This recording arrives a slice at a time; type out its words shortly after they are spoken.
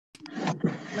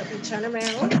and turn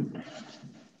around.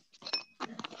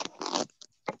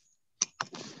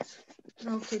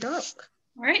 Okie doke.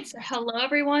 All right, so hello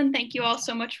everyone. Thank you all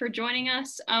so much for joining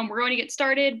us. We're going to get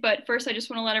started, but first I just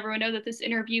want to let everyone know that this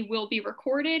interview will be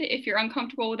recorded. If you're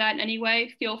uncomfortable with that in any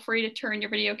way, feel free to turn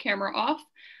your video camera off.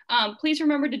 Please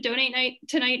remember to donate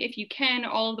tonight if you can.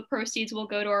 All of the proceeds will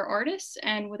go to our artists.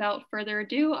 And without further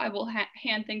ado, I will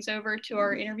hand things over to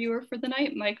our interviewer for the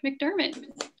night, Mike McDermott.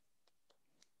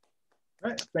 All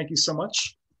right, thank you so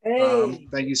much. Hey.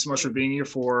 Thank you so much for being here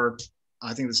for,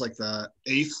 I think it's like the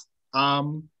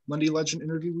 8th Lindy Legend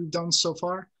interview we've done so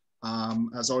far.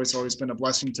 As always, it's always been a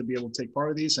blessing to be able to take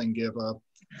part of these and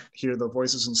hear the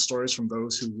voices and stories from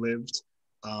those who lived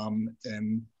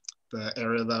in the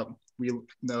area that we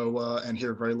know and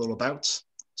hear very little about.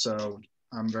 So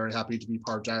I'm very happy to be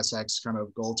part of JASAC's kind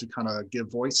of goal to kind of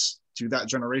give voice to that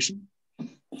generation.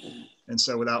 And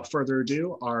so without further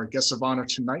ado, our guest of honor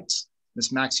tonight,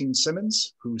 Miss Maxine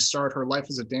Simmons, who started her life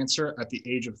as a dancer at the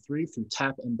age of 3 through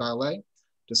tap and ballet,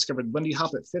 discovered Lindy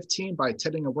Hop at 15 by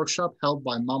attending a workshop held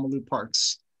by Mamalu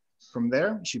Parks. From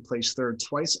there, she placed 3rd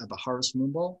twice at the Harvest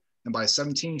Moon Ball, and by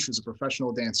 17, she was a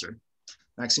professional dancer.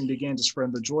 Maxine began to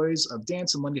spread the joys of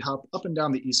dance and Lindy Hop up and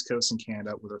down the East Coast and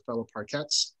Canada with her fellow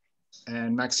Parkets.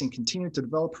 And Maxine continued to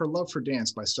develop her love for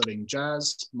dance by studying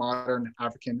jazz, modern,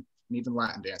 African, and even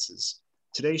Latin dances.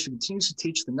 Today, she continues to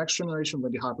teach the next generation of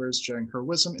Lindy Hoppers, sharing her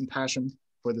wisdom and passion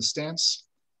for this dance.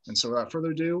 And so without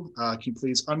further ado, can you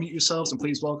please unmute yourselves and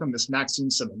please welcome Miss Maxine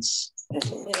Simmons. Hi,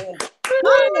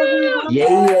 everyone.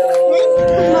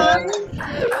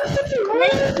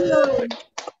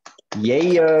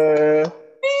 Yeah.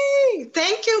 Hey,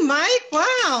 thank you, Mike.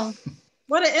 Wow.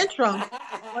 What an intro. Wow.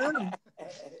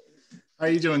 How are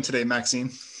you doing today, Maxine?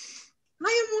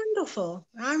 I am wonderful.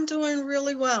 I'm doing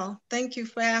really well. Thank you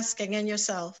for asking, and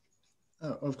yourself.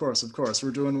 Oh, of course. We're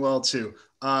doing well too.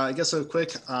 I guess a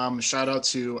quick shout out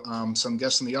to some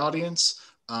guests in the audience.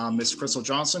 Miss Crystal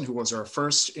Johnson, who was our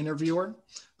first interviewer.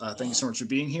 Thank you so much for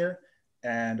being here.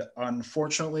 And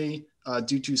unfortunately,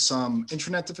 due to some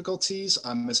internet difficulties,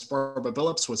 Miss Barbara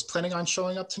Billups was planning on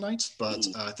showing up tonight, but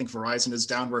I think Verizon is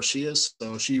down where she is.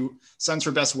 So she sends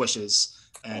her best wishes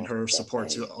and her support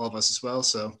to all of us as well.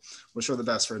 So wish her the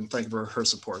best and thank you for her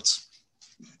support.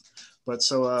 But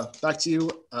so back to you,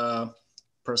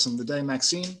 person of the day,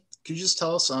 Maxine. Could you just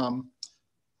tell us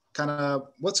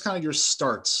what's kind of your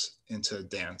start into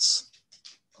dance?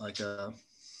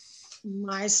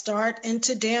 My start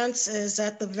into dance is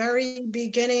at the very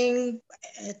beginning.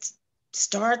 It's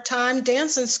start time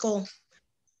dancing school.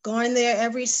 Going there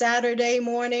every Saturday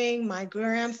morning. My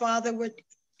grandfather would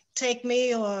take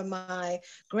me, or my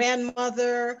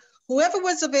grandmother, whoever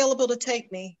was available to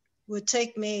take me, would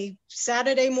take me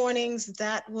Saturday mornings.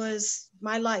 That was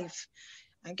my life.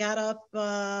 I got up,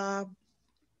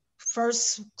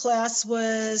 first class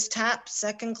was tap,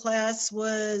 second class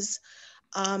was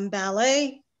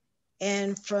ballet.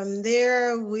 And from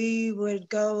there, we would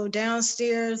go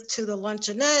downstairs to the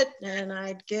luncheonette and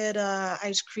I'd get a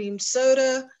ice cream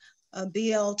soda, a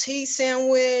BLT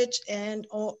sandwich, and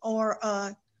or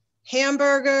a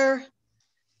hamburger,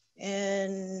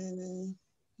 and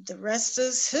the rest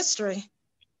is history.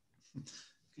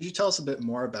 Could you tell us a bit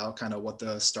more about kind of what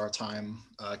the Star Time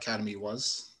Academy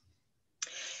was?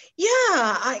 Yeah,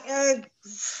 I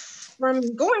from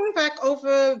going back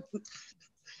over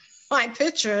my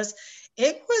pictures,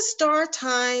 it was Star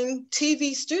Time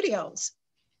TV studios.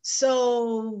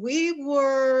 So we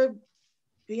were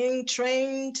being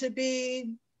trained to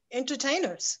be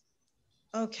entertainers.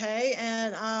 Okay,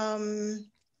 and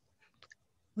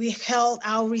we held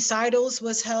our recitals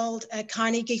was held at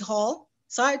Carnegie Hall.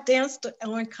 So I danced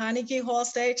on Carnegie Hall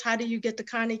stage. How do you get to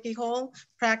Carnegie Hall?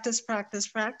 Practice, practice,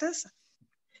 practice.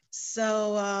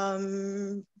 So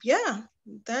yeah,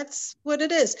 that's what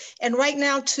it is. And right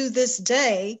now to this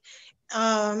day,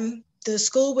 the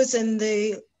school was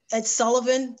at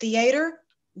Sullivan Theater,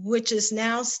 which is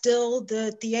now still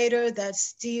the theater that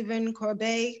Stephen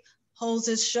Corbet holds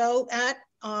his show at,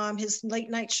 his late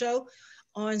night show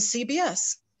on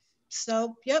CBS.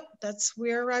 So, yep, that's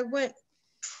where I went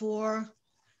for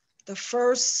the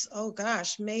first, oh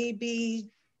gosh, maybe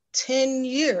 10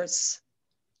 years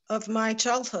of my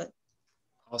childhood.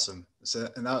 Awesome. So,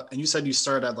 and you said you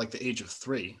started at like the age of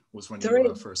 3 was when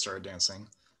you first started dancing.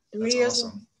 3 years. That's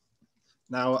awesome.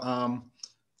 Now,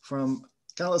 from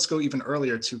kind of let's go even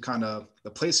earlier to kind of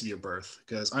the place of your birth,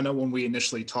 because I know when we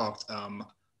initially talked,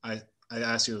 I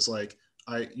asked you, it was like,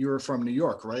 you were from New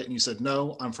York, right? And you said,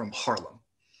 no, I'm from Harlem.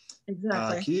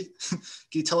 Exactly. Can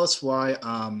you tell us why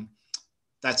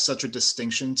that's such a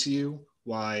distinction to you?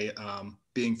 Why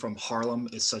being from Harlem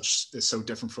is so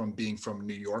different from being from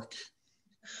New York?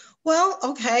 Well,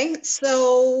 okay,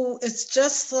 so it's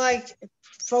just like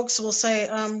folks will say,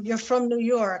 you're from New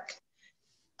York.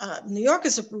 New York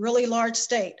is a really large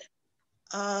state.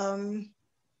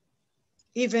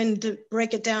 Even to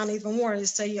break it down even more, to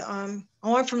say, oh,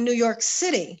 I'm from New York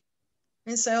City.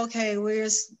 And say, okay,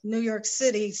 where's New York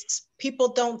City? People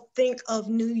don't think of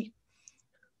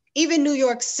even New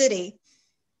York City,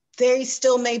 they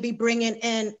still may be bringing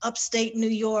in upstate New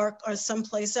York or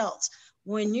someplace else.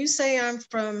 When you say I'm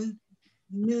from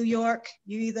New York,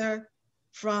 you either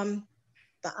from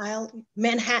the Isle,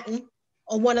 Manhattan,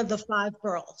 or one of the 5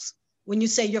 boroughs, when you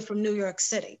say you're from New York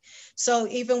City. So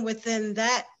even within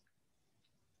that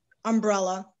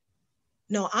umbrella,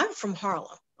 no, I'm from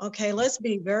Harlem. Okay, let's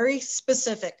be very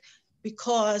specific,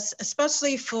 because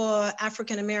especially for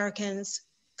African Americans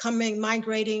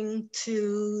migrating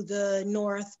to the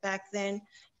North back then,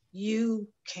 you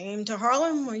came to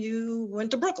Harlem or you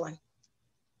went to Brooklyn.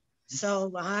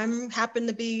 So I'm happen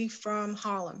to be from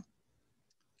Harlem.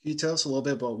 Can you tell us a little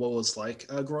bit about what it was like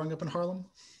growing up in Harlem?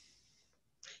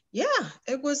 Yeah,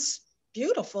 it was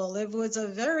beautiful. It was a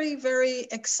very, very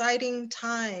exciting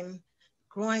time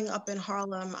growing up in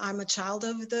Harlem. I'm a child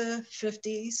of the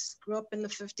 50s, grew up in the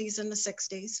 50s and the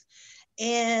 60s,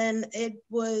 and it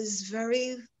was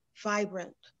very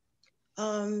vibrant,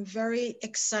 very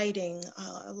exciting,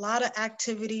 a lot of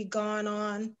activity going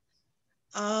on.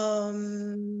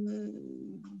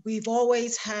 We've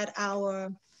always had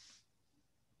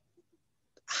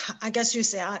I guess you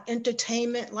say, our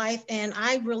entertainment life, and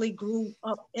I really grew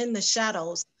up in the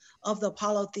shadows of the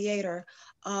Apollo Theater.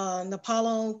 The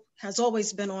Apollo has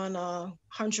always been on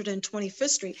 125th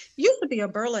Street. It used to be a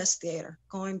burlesque theater,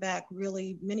 going back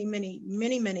really many, many,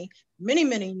 many, many, many,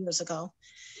 many years ago.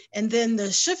 And then the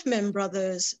Schiffman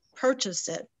brothers purchased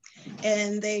it,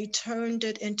 and they turned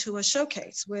it into a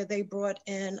showcase where they brought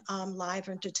in live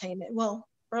entertainment. Well,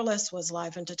 burlesque was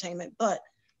live entertainment, but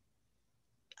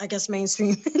I guess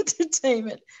mainstream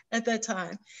entertainment at that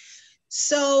time.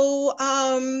 So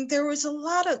there was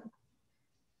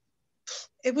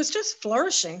it was just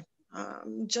flourishing,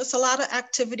 just a lot of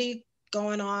activity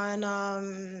going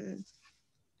on.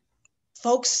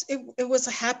 Folks, it was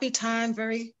a happy time,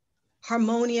 very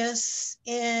harmonious,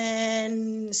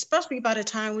 and especially by the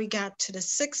time we got to the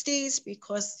 60s,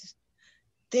 because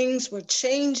things were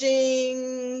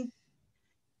changing,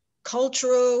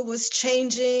 culture was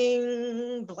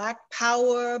changing, Black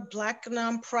power, Black and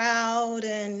I'm proud,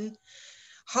 and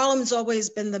Harlem's always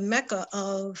been the mecca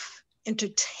of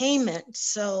entertainment.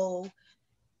 So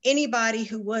anybody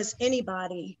who was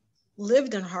anybody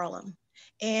lived in Harlem,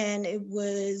 and it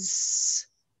was,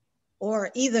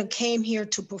 or either came here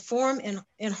to perform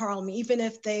in Harlem, even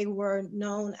if they were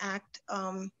known act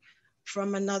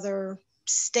from another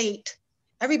state.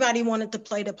 Everybody wanted to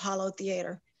play the Apollo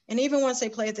Theater. And even once they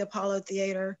played the Apollo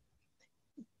Theater,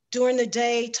 during the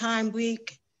daytime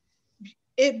week,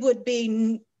 it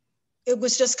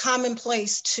was just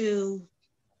commonplace to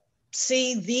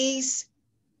see these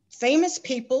famous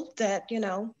people that,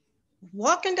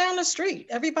 walking down the street,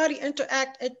 everybody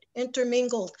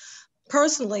intermingled.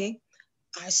 Personally,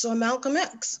 I saw Malcolm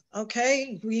X,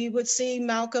 okay? We would see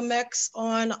Malcolm X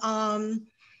on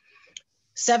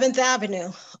 7th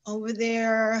Avenue over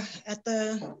there at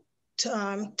the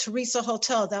Teresa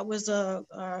Hotel. That was a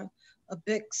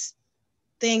big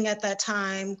thing at that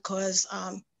time, because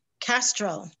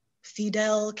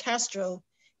Fidel Castro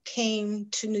came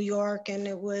to New York, and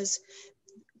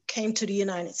came to the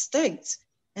United States,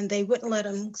 and they wouldn't let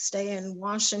him stay in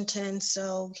Washington.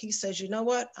 So he says, you know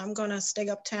what, I'm gonna stay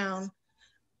uptown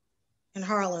in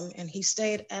Harlem. And he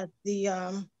stayed at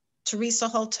the Teresa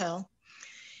Hotel.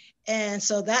 And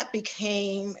so that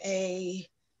became a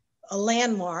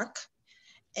landmark.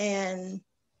 And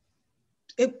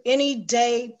any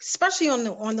day, especially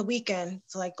on the weekend,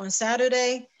 so like on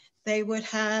Saturday, they would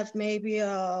have maybe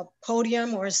a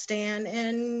podium or a stand,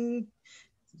 and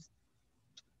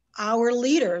our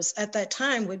leaders at that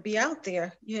time would be out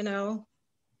there,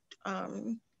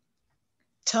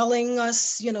 telling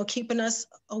us, keeping us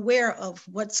aware of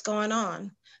what's going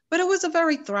on. But it was a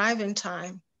very thriving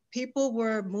time. People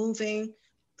were moving,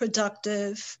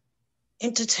 productive,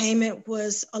 entertainment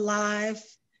was alive.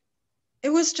 It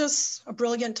was just a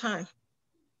brilliant time.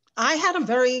 I had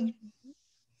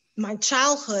my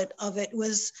childhood of it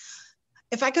was,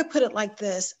 if I could put it like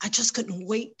this, I just couldn't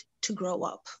wait to grow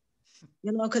up,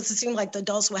 because it seemed like the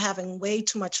adults were having way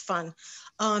too much fun.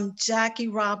 Jackie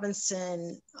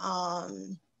Robinson,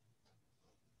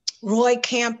 Roy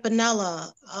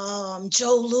Campanella,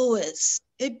 Joe Lewis.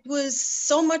 It was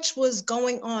so much was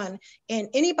going on, and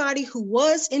anybody who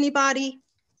was anybody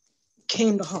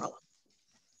came to Harlem.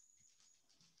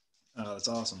 Oh, that's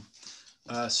awesome.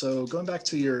 So going back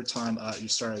to your time you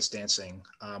started as dancing,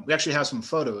 we actually have some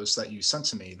photos that you sent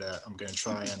to me that I'm going to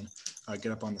try and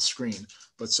get up on the screen.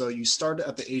 But so you started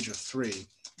at the age of 3.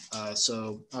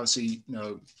 So obviously,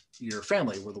 your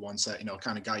family were the ones that,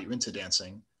 kind of got you into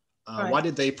dancing. Right. Why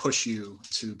did they push you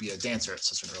to be a dancer at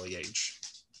such an early age?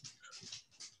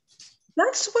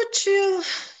 That's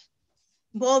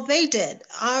what they did.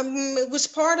 It was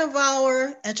part of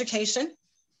our education.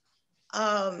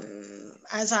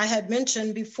 As I had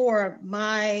mentioned before,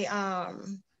 my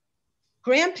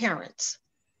grandparents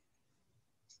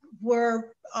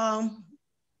were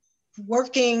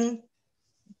working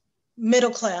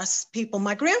middle class people.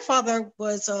 My grandfather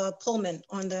was a pullman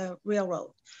on the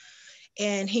railroad,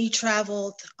 and he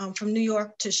traveled from New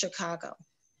York to Chicago.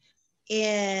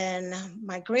 And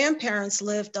my grandparents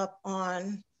lived up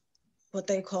on what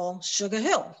they call Sugar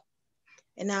Hill.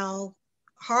 And now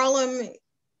Harlem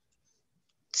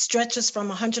stretches from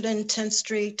 110th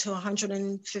Street to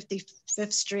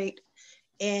 155th Street,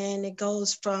 and it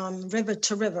goes from river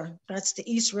to river. That's the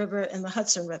East River and the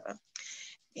Hudson River.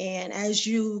 And as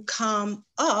you come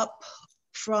up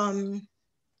from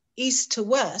east to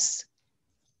west,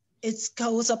 it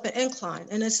goes up an incline,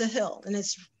 and it's a hill, and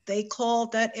they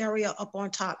called that area up on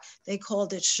top, they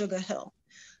called it Sugar Hill.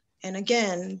 And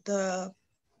again, the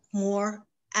more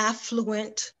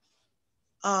affluent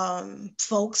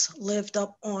folks lived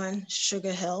up on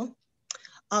Sugar Hill.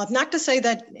 Not to say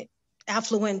that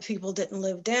affluent people didn't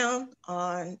live down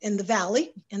in the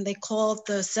valley, and they called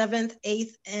the 7th,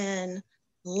 8th, and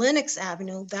Lenox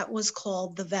Avenue, that was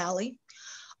called the Valley.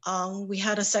 We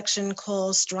had a section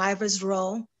called Strivers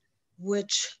Row,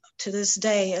 which to this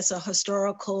day is a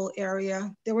historical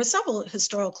area. There were several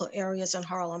historical areas in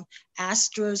Harlem.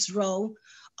 Astor's Row,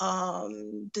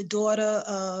 the daughter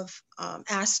of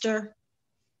Astor,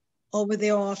 over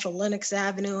there off of Lenox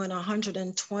Avenue and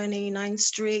 129th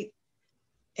Street.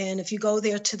 And if you go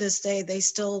there to this day, they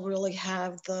still really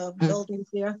have the buildings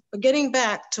there. But getting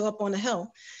back to up on the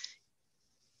hill,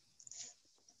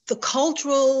 the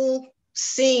cultural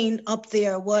scene up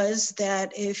there was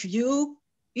that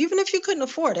even if you couldn't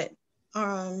afford it,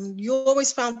 you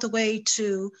always found the way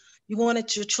you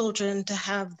wanted your children to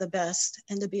have the best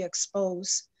and to be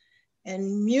exposed.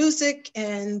 And music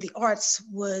and the arts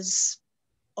was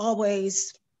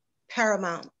always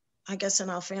paramount, I guess, in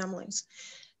our families.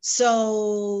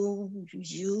 So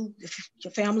if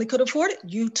your family could afford it,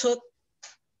 you took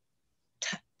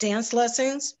dance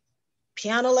lessons,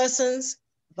 piano lessons,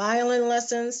 violin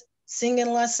lessons,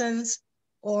 singing lessons,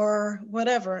 or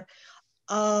whatever.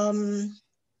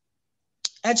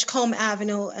 Edgecombe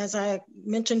Avenue, as I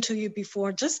mentioned to you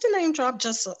before, just to name drop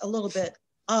just a little bit.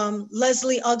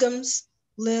 Leslie Uggams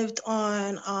lived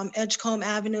on Edgecombe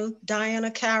Avenue.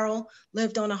 Diana Carroll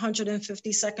lived on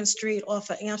 152nd Street off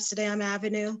of Amsterdam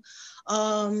Avenue.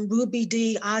 Ruby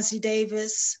D. Ozzie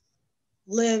Davis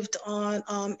lived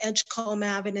on Edgecombe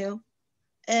Avenue.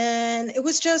 And it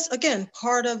was just, again,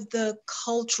 part of the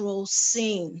cultural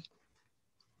scene.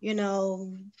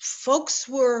 Folks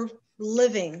were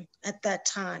living at that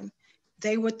time.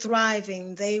 They were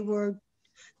thriving. They were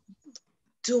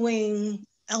doing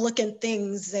elegant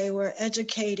things. They were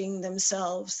educating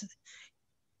themselves.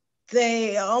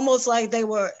 They almost like they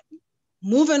were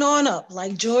moving on up,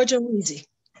 like George and Weezy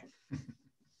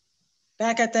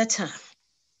back at that time.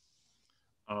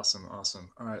 Awesome. All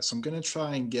right, so I'm gonna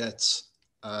try and get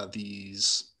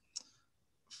these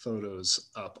photos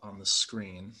up on the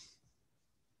screen.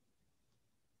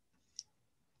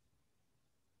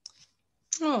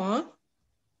 Aw.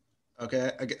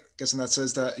 Okay, I guess that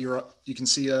says that you can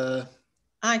see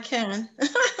I can.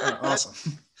 Oh,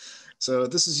 awesome. So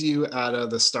this is you at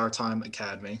the Star Time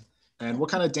Academy. And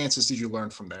what kind of dances did you learn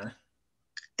from there?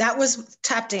 That was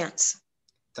tap dance.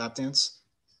 Tap dance?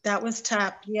 That was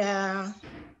tap, yeah.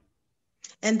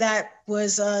 And that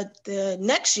was the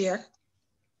next year.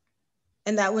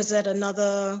 And that was at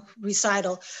another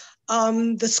recital.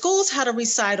 The schools had a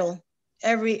recital,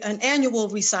 an annual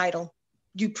recital.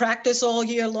 You practice all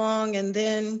year long, and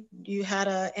then you had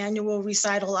an annual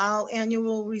recital. Our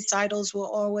annual recitals were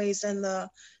always in the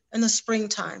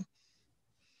springtime.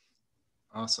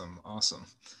 Awesome. Let's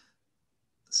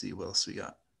see what else we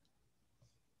got.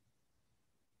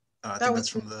 I think that's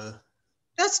from the...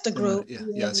 That's the group.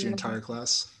 Yeah, it's your entire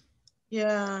class.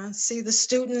 Yeah, see the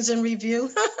students in review.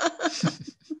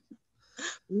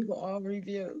 We were all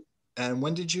review. And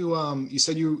when did you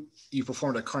said you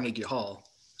performed at Carnegie Hall.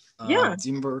 Yeah. Do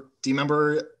you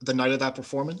remember the night of that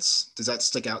performance? Does that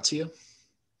stick out to you?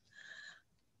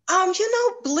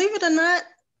 Believe it or not,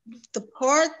 the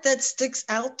part that sticks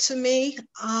out to me,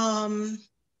 and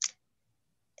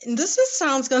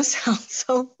sounds gonna sound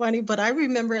so funny, but I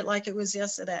remember it like it was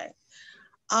yesterday.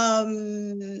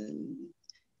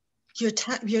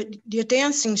 Your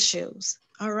dancing shoes,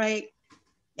 all right,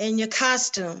 and your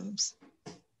costumes.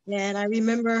 And I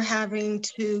remember having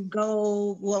to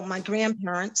go, well, my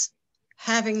grandparents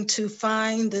having to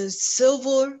find the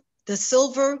silver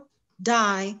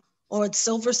dye or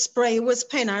silver spray. It was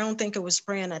paint. I don't think it was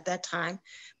spraying at that time,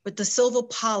 but the silver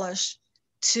polish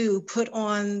to put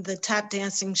on the tap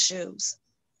dancing shoes.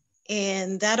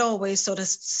 And that always sort of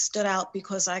stood out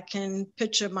because I can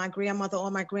picture my grandmother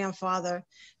or my grandfather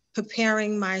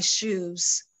preparing my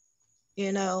shoes,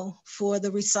 for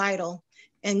the recital.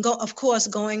 And of course,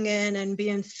 going in and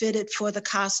being fitted for the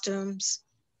costumes,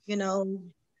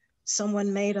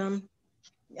 someone made them.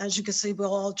 As you can see, we're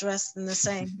all dressed in the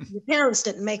same. Your parents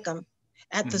didn't make them.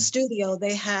 At the studio,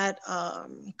 they had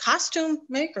costume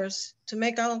makers to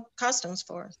make our costumes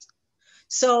for us.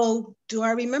 So do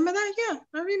I remember that? Yeah,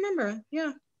 I remember.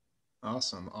 Yeah.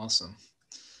 Awesome.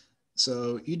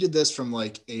 So you did this from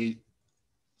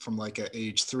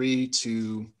age 3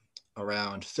 to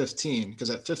around 15, because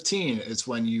at 15 is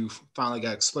when you finally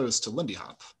got exposed to Lindy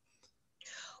Hop.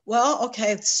 Well,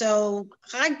 okay, so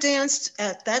I danced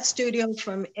at that studio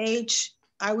from age,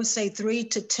 I would say 3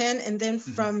 to 10, and then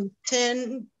from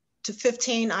 10 to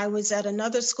 15, I was at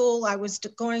another school. I was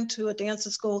going to a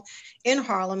dancing school in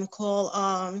Harlem called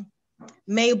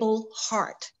Mabel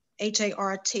Hart,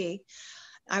 H-A-R-T.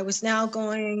 I was now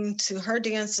going to her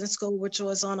dancing school, which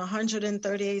was on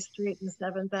 138th Street and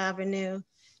 7th Avenue,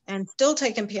 and still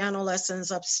taking piano lessons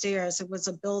upstairs. It was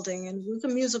a building, and it was a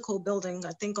musical building.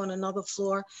 I think on another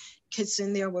floor, kids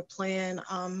in there were playing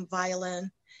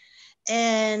violin.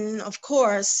 And of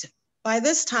course, by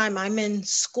this time I'm in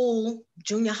school,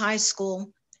 junior high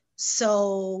school.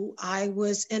 So I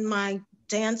was in my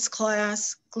dance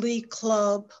class, glee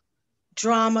club,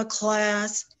 drama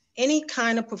class, any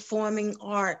kind of performing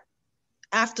art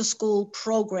after school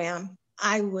program,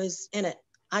 I was in it.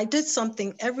 I did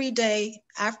something every day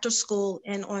after school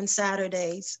and on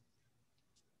Saturdays,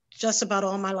 just about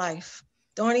all my life.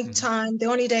 The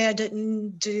only day I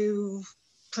didn't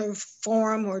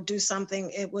perform or do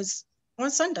something, it was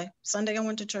on Sunday. Sunday I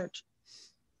went to church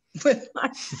with my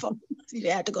folks.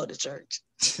 You had to go to church.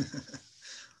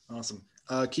 Awesome.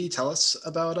 Can you tell us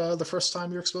about the first time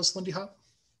you were exposed to Lindy Hop?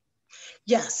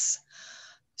 Yes.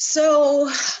 So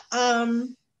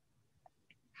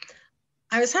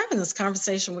I was having this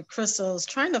conversation with Crystal. I was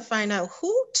trying to find out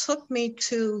who took me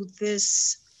to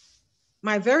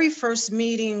my very first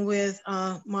meeting with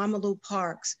Mama Lou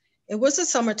Parks. It was the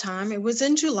summertime. It was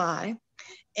in July.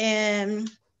 And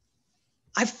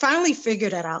I finally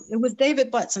figured it out. It was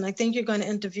David Butts, and I think you're going to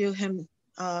interview him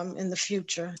in the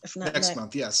future, if not next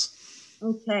month. Yes.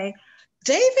 Okay.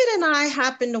 David and I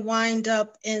happened to wind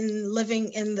up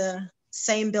living in the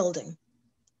same building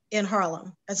in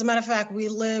Harlem. As a matter of fact, we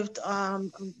lived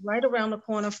right around the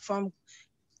corner from,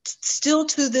 still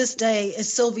to this day,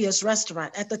 is Sylvia's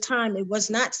Restaurant. At the time, it was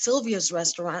not Sylvia's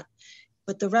Restaurant,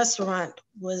 but the restaurant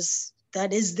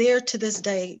that is there to this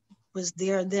day was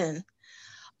there then.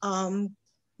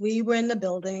 We were in the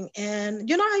building, and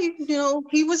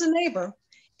he was a neighbor,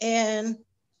 and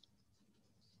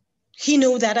he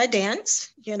knew that I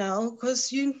danced,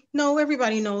 because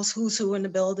everybody knows who's who in the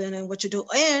building and what you do.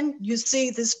 And you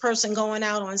see this person going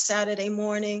out on Saturday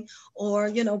morning or,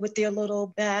 with their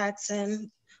little bags and,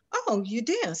 oh, you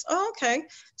dance. Oh, okay.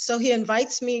 So he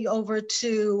invites me over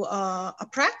to a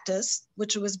practice,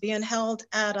 which was being held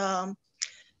at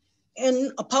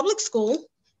in a public school.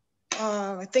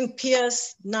 I think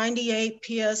PS 98,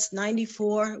 PS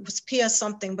 94, it was PS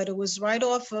something, but it was right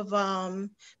off of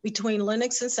between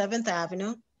Lenox and 7th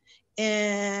Avenue.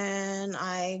 And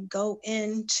I go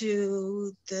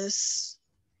into this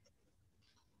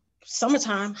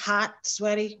summertime, hot,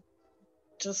 sweaty,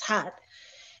 just hot.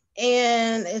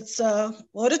 And it's a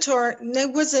auditorium,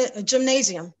 it was a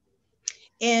gymnasium.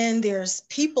 And there's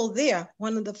people there.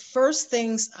 One of the first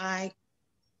things I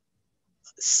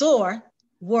saw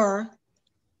were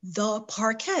the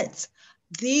Parkets.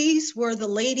 These were the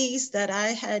ladies that I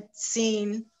had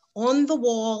seen on the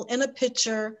wall in a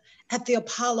picture at the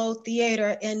Apollo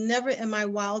Theater, and never in my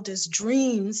wildest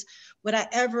dreams would I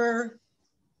ever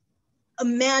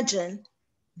imagine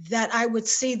that I would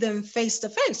see them face to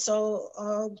face. So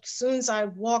as soon as I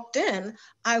walked in,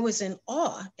 I was in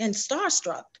awe and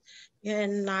starstruck.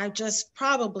 And I just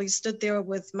probably stood there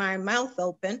with my mouth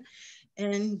open.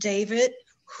 And David,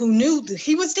 who knew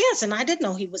he was dancing. I didn't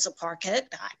know he was a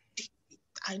Parket.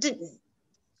 I didn't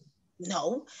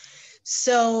know.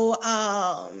 So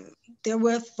there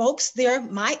were folks there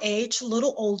my age, a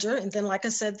little older, and then, like I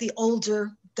said, the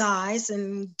older guys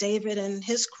and David and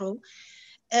his crew.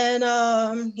 And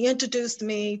he introduced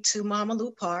me to Mama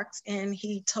Lou Parks, and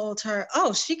he told her,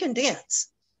 oh, she can dance.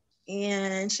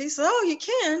 And she said, oh, you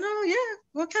can? Oh, yeah.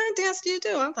 What kind of dance do you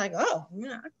do? I'm like, oh, you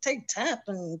know, I take tap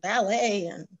and ballet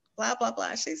and blah, blah,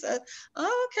 blah. She said,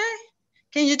 oh, okay.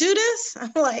 Can you do this?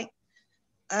 I'm like,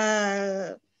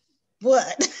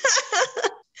 what?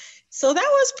 So that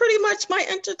was pretty much my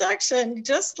introduction,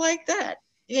 just like that.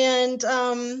 And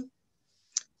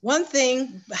one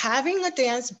thing, having a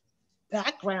dance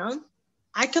background,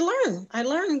 I could learn. I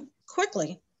learned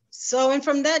quickly. So, and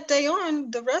from that day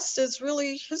on, the rest is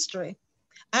really history.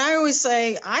 I always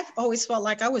say, I've always felt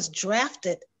like I was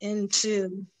drafted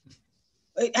into,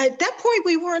 at that point,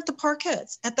 we weren't the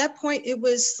Parkets. At that point, it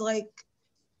was like,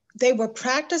 they were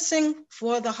practicing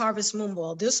for the Harvest Moon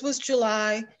Ball. This was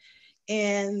July,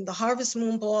 and the Harvest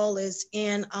Moon Ball is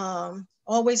in,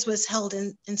 always was held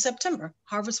in September,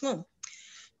 Harvest Moon.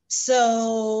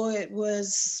 So it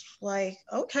was like,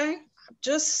 okay,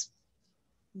 just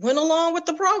went along with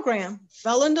the program,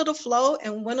 fell into the flow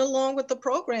and went along with the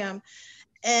program.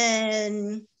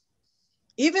 And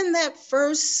even that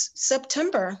first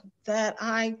September that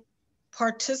I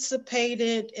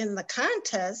participated in the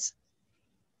contest,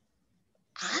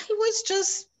 I was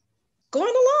just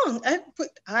going along.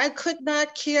 I could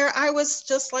not care. I was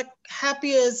just like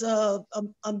happy as a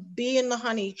bee in the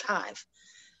honey hive.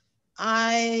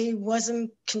 I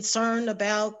wasn't concerned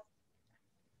about,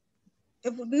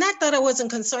 not that I wasn't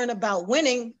concerned about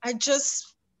winning, I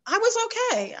was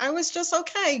okay. I was just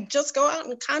okay. Just go out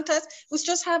and contest. It was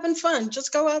just having fun.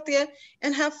 Just go out there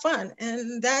and have fun.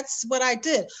 And that's what I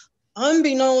did.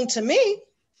 Unbeknown to me,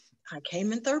 I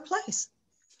came in third place.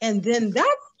 And then that's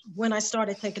when I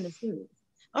started taking it serious.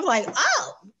 I'm like,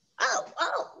 oh,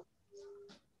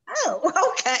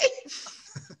 okay.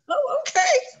 Oh,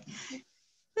 okay.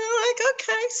 I'm like,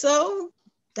 okay. So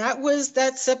that was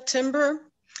that September.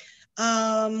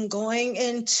 Going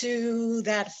into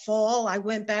that fall, I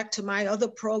went back to my other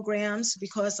programs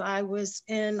because I was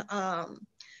in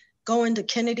going to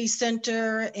Kennedy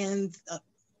Center, and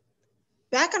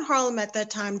back in Harlem at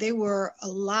that time, there were a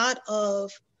lot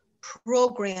of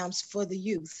programs for the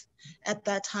youth. At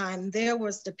that time, there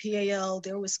was the PAL,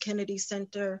 there was Kennedy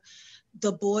Center,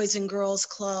 the Boys and Girls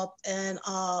Club, and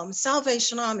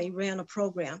Salvation Army ran a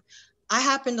program. I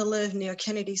happen to live near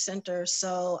Kennedy Center,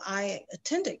 so I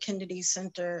attended Kennedy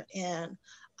Center, and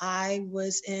I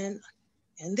was in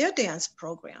their dance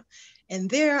program. And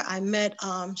there I met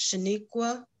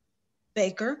Shaniqua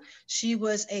Baker. She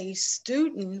was a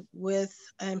student with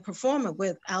and performer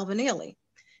with Alvin Ailey,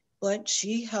 but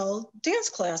she held dance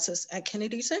classes at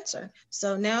Kennedy Center.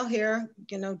 So now here,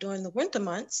 you know, during the winter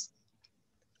months,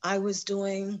 I was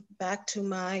doing back to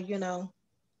my, you know,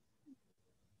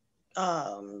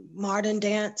 modern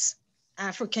dance,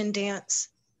 African dance,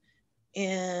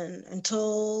 and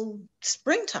until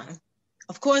springtime.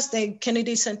 Of course,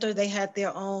 Kennedy Center, they had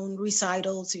their own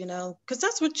recitals, you know, because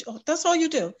that's all you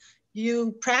do.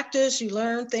 You practice, you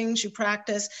learn things, you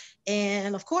practice,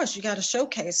 and of course, you got to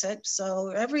showcase it. So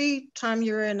every time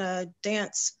you're in a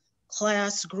dance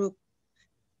class group,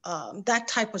 that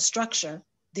type of structure,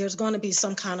 there's going to be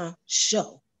some kind of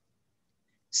show.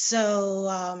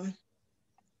 So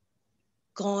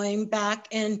going back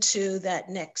into that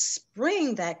next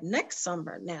spring, that next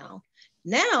summer now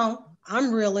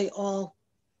I'm really all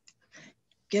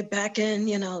get back in,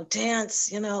 you know,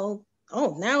 dance, you know,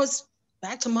 oh, now it's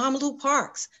back to Mama Lou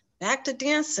Parks, back to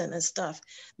dancing and stuff.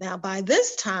 Now, by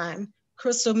this time,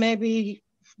 Crystal maybe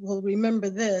will remember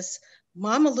this,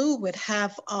 Mama Lou would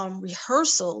have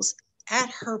rehearsals at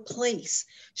her place.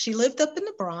 She lived up in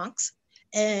the Bronx,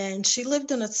 and she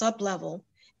lived in a sublevel,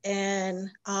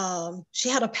 and she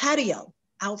had a patio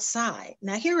outside.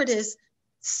 Now here it is,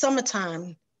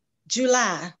 summertime,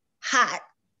 July, hot.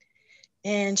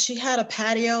 And she had a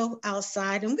patio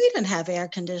outside, and we didn't have air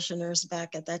conditioners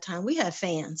back at that time. We had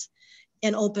fans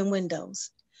and open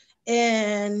windows.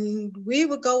 And we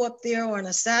would go up there on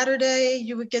a Saturday.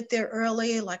 You would get there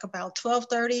early, like about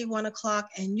 12:30, 1 o'clock,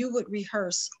 and you would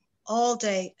rehearse all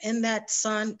day in that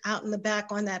sun out in the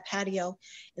back on that patio.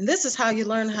 And this is how you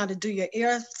learn how to do your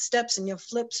air steps and your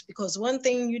flips, because one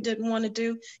thing you didn't want to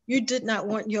do, you did not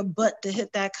want your butt to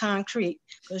hit that concrete,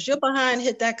 because your behind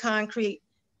hit that concrete,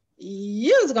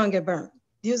 you was gonna get burnt.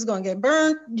 You was gonna get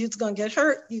burnt, you was gonna get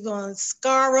hurt, you're gonna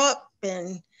scar up.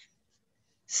 And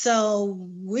so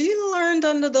we learned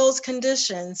under those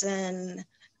conditions. And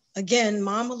again,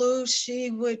 Mama Lou,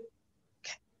 she would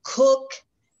cook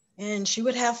and she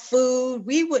would have food.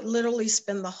 We would literally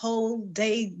spend the whole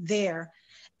day there.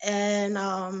 And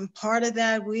part of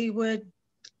that, we would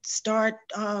start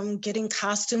getting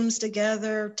costumes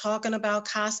together, talking about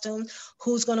costumes,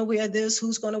 who's going to wear this,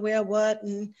 who's going to wear what.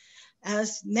 And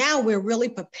as now we're really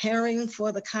preparing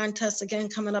for the contest again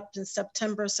coming up in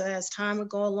September. So as time would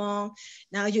go along,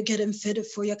 now you're getting fitted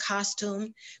for your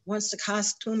costume. Once the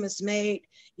costume is made,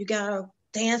 you got to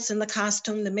dance in the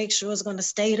costume to make sure it's going to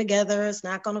stay together, it's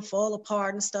not going to fall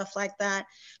apart and stuff like that.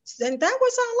 And that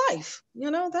was our life,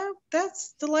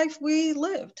 that's the life we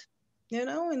lived,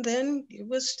 and then it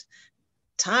was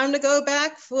time to go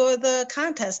back for the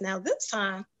contest. Now this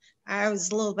time I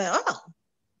was a little bit,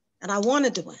 and I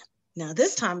wanted to win. Now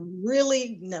this time,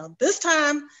 really, no, this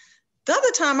time, the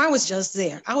other time I was just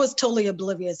there. I was totally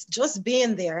oblivious, just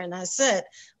being there. And I said,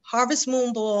 Harvest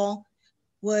Moon Ball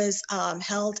was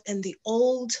held in the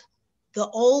old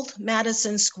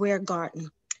Madison Square Garden.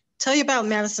 Tell you about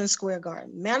Madison Square Garden.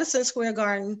 Madison Square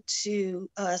Garden to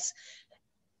us,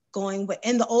 going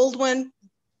in the old one,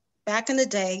 back in the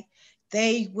day,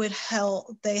 they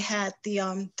had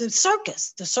the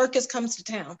circus. The circus comes to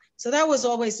town. So that was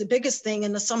always the biggest thing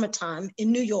in the summertime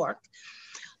in New York.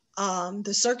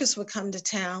 The circus would come to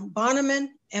town, Bonneman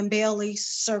and Bailey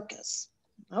Circus.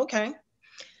 Okay.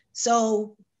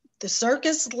 So the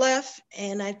circus left,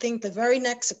 and I think the very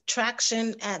next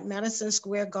attraction at Madison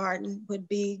Square Garden would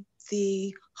be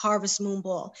the Harvest Moon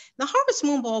Ball. The Harvest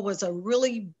Moon Ball was a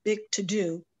really big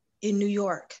to-do in New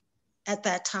York at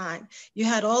that time. You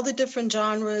had all the different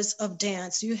genres of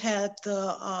dance. You had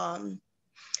the,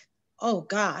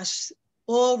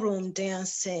 ballroom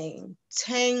dancing,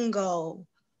 tango,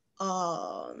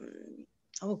 I'm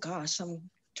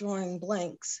drawing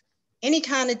blanks. Any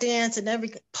kind of dance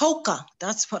and polka,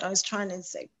 that's what I was trying to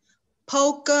say.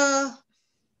 Polka,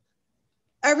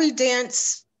 every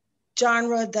dance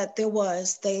genre that there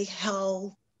was, they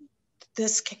held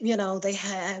this, they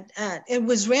had, it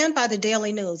was ran by the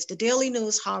Daily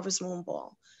News Harvest Moon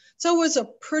Ball. So it was a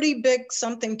pretty big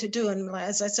something to do. And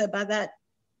as I said, by that,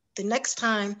 the next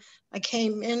time I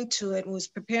came into it and was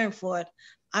preparing for it,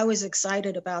 I was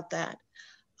excited about that.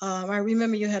 I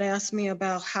remember you had asked me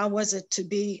about how was it to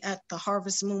be at the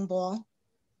Harvest Moon Ball.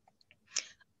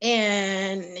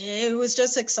 And it was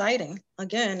just exciting.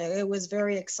 Again, it was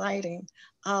very exciting.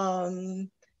 When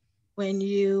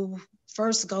you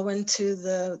first go into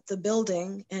the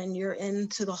building and you're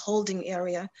into the holding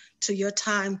area, to your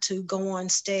time to go on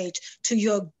stage, to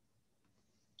your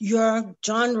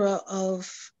genre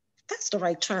of, that's the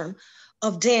right term,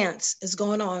 of dance is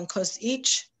going on, because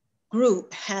each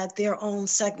group had their own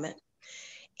segment.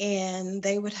 And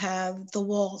they would have the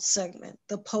waltz segment,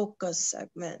 the polka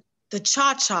segment, the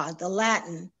cha-cha, the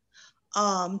Latin,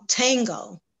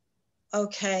 tango,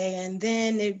 okay, and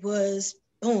then it was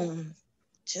boom,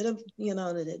 the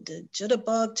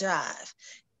jitterbug jive,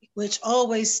 which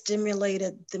always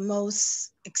stimulated the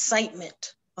most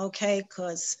excitement, okay,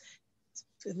 because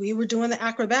we were doing the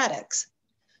acrobatics.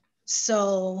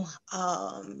 So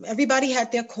everybody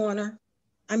had their corner.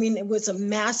 I mean, it was a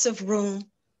massive room,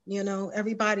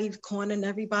 everybody's corner and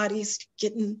everybody's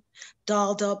getting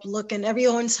dolled up, looking,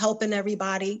 everyone's helping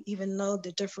everybody, even though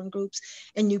they're different groups.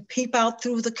 And you peep out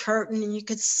through the curtain and you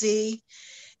could see.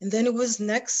 And then it was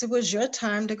your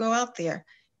time to go out there.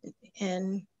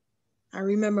 And I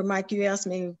remember, Mike, you asked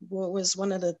me what was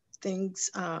one of the things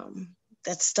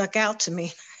that stuck out to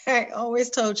me. I always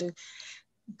told you,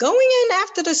 going in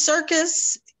after the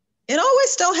circus, it always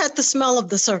still had the smell of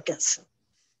the circus.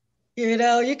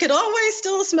 You could always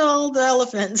still smell the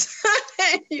elephants.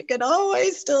 You could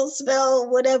always still smell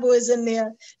whatever was in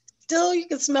there. Still, you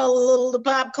could smell a little of the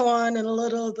popcorn and a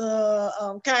little of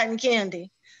the cotton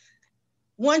candy.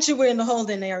 Once you were in the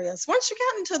holding areas. Once you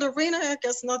got into the arena, I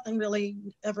guess nothing really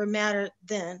ever mattered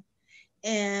then.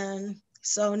 And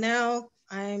so now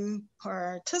I'm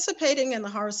participating in the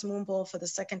Harvest Moon Bowl for the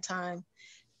second time.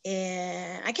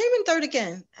 And I came in third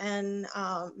again, and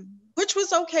which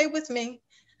was okay with me.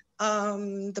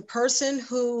 The person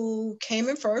who came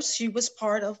in first, she was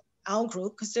part of our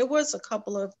group, because there was a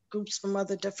couple of groups from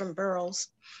other different boroughs.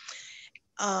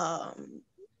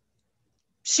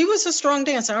 She was a strong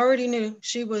dancer. I already knew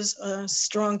she was a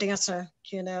strong dancer.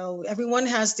 Everyone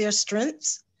has their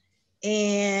strengths,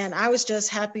 and I was just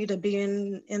happy to be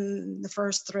in the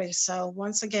first three. So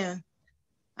once again,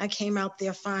 I came out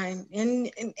there fine. And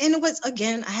it was,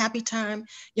 again, a happy time.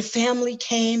 Your family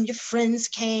came, your friends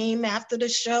came after the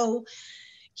show.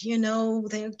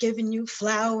 They're giving you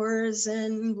flowers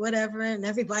and whatever, and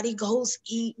everybody goes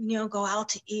eat, go out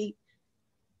to eat.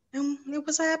 And it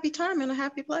was a happy time and a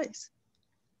happy place.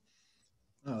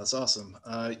 Oh, that's awesome.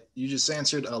 You just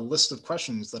answered a list of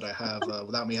questions that I have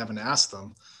without me having to ask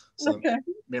them. So Okay. it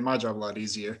made my job a lot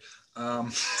easier. No,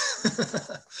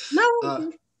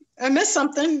 I missed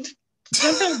something.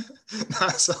 Jump in.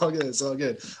 It's all good. It's all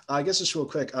good. I guess just real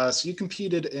quick. So you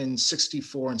competed in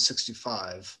 64 and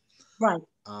 65. Right.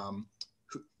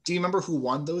 Do you remember who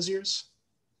won those years?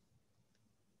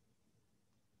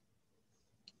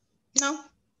 No.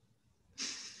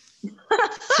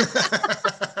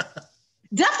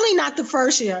 Definitely not the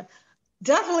first year.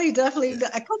 Definitely. Yeah.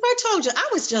 Because I told you, I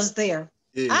was just there.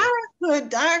 Yeah.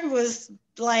 I was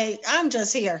like, I'm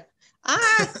just here.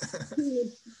 I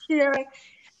was here.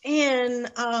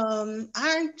 And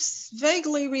I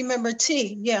vaguely remember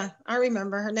T. Yeah, I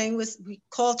remember. Her name was, we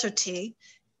called her T.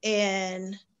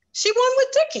 And she won with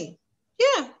Dickie.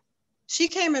 Yeah, she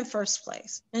came in first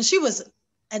place. And she was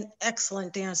an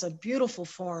excellent dancer, beautiful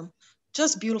form,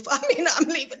 just beautiful. I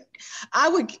mean, I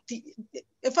would,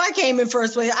 if I came in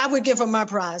first place, I would give her my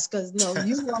prize because no,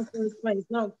 you won first place.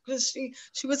 No, because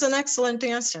she was an excellent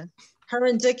dancer. Her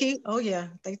and Dickie, oh yeah,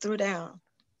 they threw down.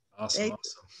 Awesome.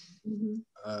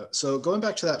 So going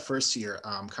back to that first year,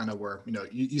 kind of where,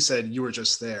 you said you were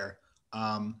just there.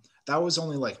 That was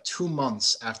only like 2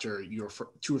 months after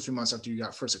 2 or 3 months after you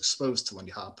got first exposed to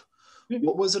Lindy Hop. Mm-hmm.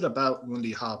 What was it about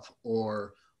Lindy Hop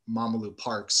or Mamalu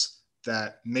Parks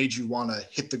that made you want to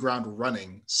hit the ground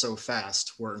running so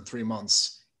fast where in 3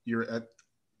 months you're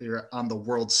on the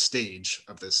world stage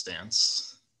of this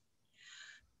dance?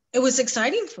 It was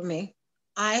exciting for me.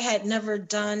 I had never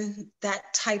done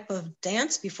that type of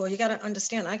dance before. You got to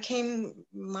understand,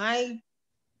 my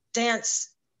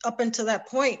dance up until that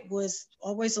point was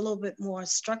always a little bit more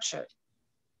structured.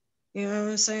 You know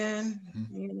what I'm saying?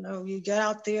 Mm-hmm. You get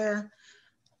out there.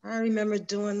 I remember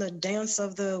doing the dance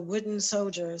of the wooden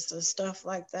soldiers, the stuff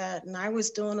like that. And I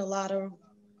was doing a lot of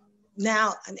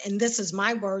now, and this is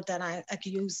my word that I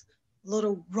could use, a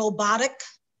little robotic.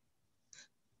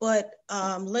 But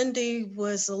Lindy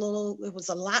was it was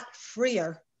a lot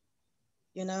freer,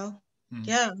 Mm-hmm.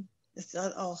 Yeah, it's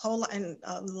a whole lot and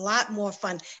a lot more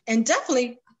fun. And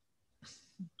definitely,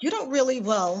 you don't really,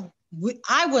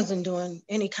 I wasn't doing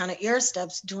any kind of air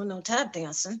steps, doing no tap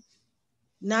dancing,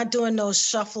 not doing no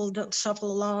shuffle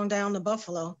along down the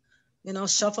buffalo,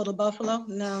 shuffle the buffalo.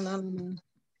 No.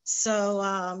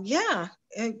 So, yeah,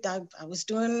 I was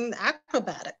doing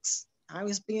acrobatics. I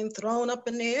was being thrown up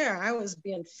in the air. I was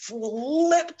being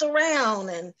flipped around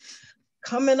and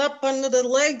coming up under the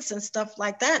legs and stuff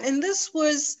like that. And this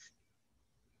was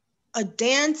a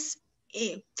dance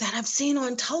that I've seen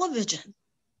on television,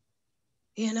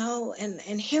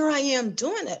 and here I am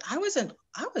doing it. I was in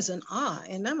awe.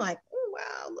 And I'm like, oh,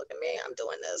 wow, look at me. I'm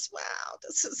doing this. Wow,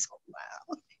 this is so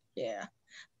wow.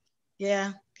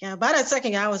 Yeah. By that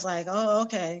second, I was like, oh,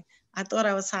 okay. I thought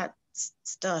I was hot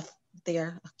stuff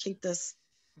there. I'll keep this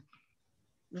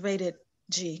rated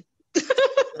G.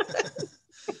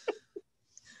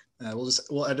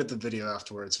 We'll edit the video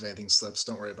afterwards if anything slips.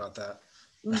 Don't worry about that.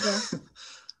 Okay.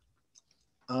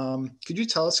 Could you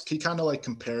tell us, can you kind of like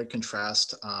compare and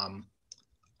contrast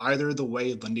either the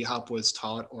way Lindy Hop was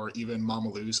taught or even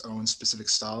Mamalu's own specific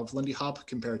style of Lindy Hop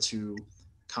compared to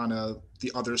kind of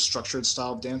the other structured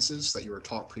style of dances that you were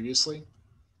taught previously?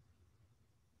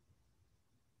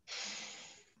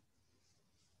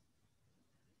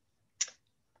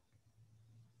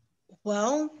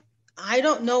 Well, I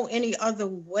don't know any other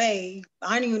way.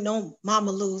 I don't even know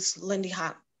Mamalu's Lindy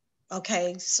Hop.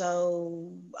 Okay,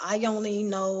 so I only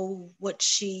know what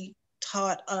she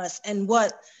taught us and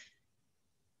what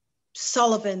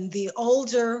Sullivan, the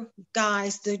older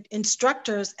guys, the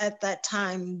instructors at that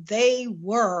time, they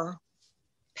were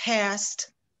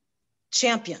past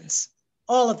champions.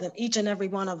 All of them, each and every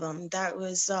one of them. That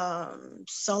was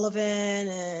Sullivan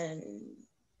and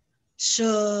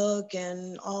Suge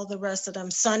and all the rest of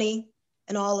them, Sonny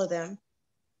and all of them.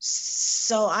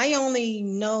 So I only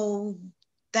know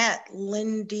that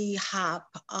Lindy Hop,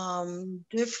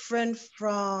 different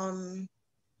from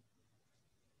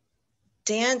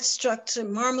dance structure,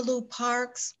 Mamalu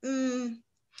Parks.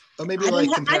 But maybe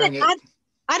like comparing it.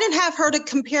 I didn't have her to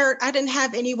compare. I didn't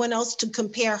have anyone else to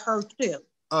compare her to.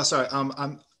 Oh, sorry.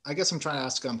 I guess I'm trying to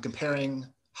ask, comparing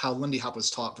how Lindy Hop was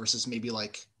taught versus maybe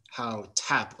like how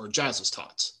tap or jazz was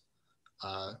taught.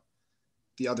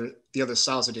 The other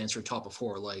styles of dance were taught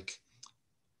before. Like,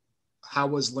 how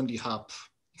was Lindy Hop?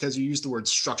 Because you used the word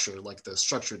structure, like the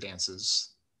structure dances.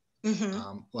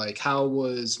 Mm-hmm. Like, how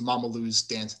was Mamalu's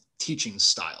dance teaching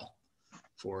style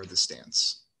for this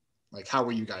dance? Like, how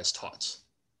were you guys taught?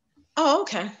 Oh,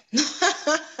 okay.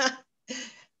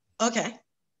 Okay.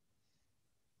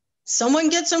 someone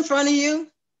gets in front of you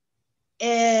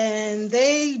and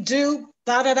they do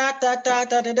da da da da da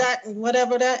da da da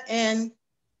whatever that, and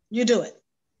you do it.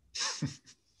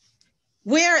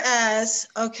 Whereas,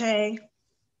 okay,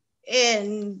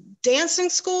 in dancing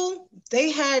school,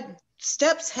 they had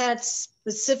steps had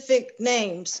specific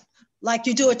names, like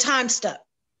you do a time step.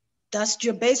 That's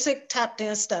your basic tap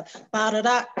dance step. Ba da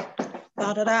da,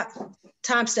 ba da da,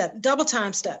 time step, double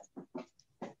time step,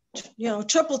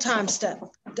 triple time step,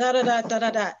 da da da da da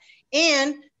da,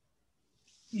 and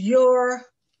your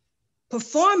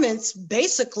performance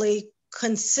basically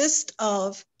consists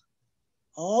of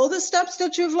all the steps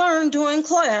that you've learned during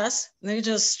class. They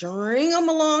just string them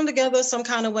along together some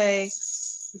kind of way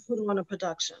to put on a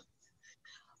production.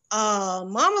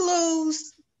 Mama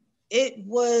Lou's, it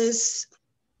was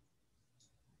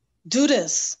do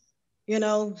this.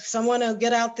 Someone will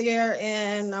get out there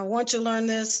and I want you to learn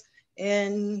this,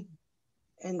 and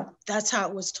that's how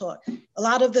it was taught. A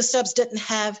lot of the steps didn't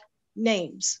have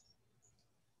names,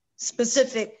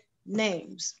 specific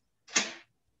names.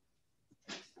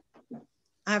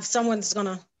 I have someone's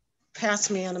gonna pass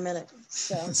me in a minute.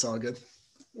 So it's all good.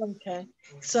 Okay,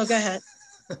 so go ahead.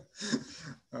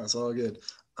 That's all good.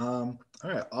 All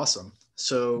right, awesome.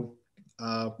 So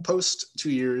post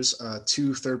 2 years,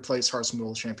 2 third-place Harlem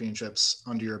World Championships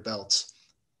under your belt.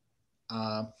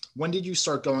 When did you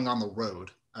start going on the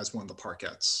road as one of the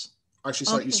Parkets? Actually,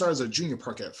 sorry, you started as a junior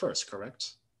Parket first,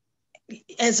 correct?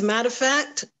 As a matter of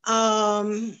fact,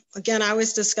 again, I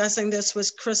was discussing this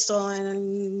with Crystal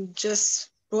and just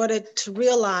brought it to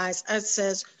realize, it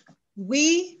says,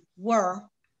 we were,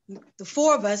 the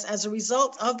 4 of us, as a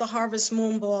result of the Harvest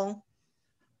Moon Ball,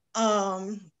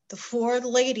 the 4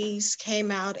 ladies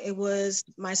came out. It was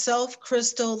myself,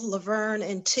 Crystal, Laverne,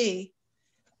 and T.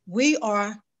 We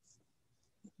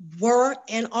were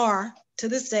and are, to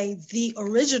this day, the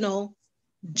original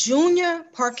junior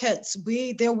Parkets.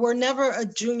 There were never a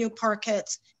junior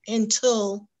Parkets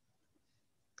until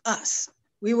us.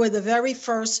 We were the very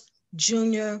first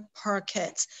junior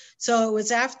Parkets. So it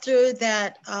was after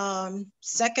that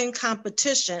second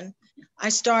competition, I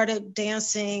started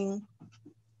dancing,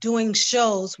 doing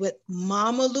shows with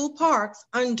Mama Lou Parks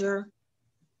under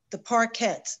the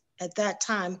Parkets at that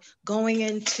time, going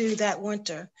into that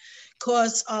winter.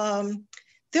 Because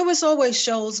there was always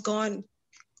shows going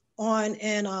on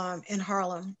in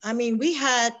Harlem. I mean, we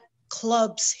had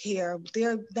clubs here.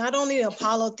 There, not only the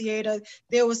Apollo Theater,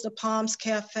 there was the Palms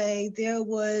Cafe, there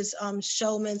was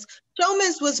Showman's.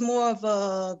 Showman's was more of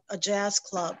a jazz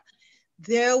club.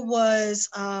 There was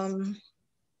the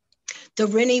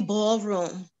Rennie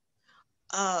Ballroom.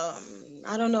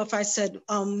 I don't know if I said,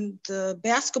 the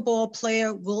basketball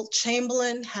player, Wilt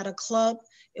Chamberlain, had a club.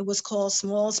 It was called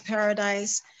Small's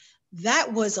Paradise.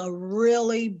 That was a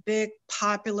really big,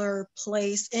 popular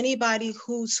place. Anybody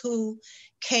who's who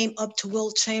came up to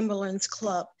Wilt Chamberlain's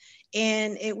club.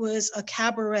 And it was a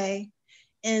cabaret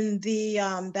in the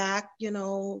back,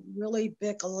 really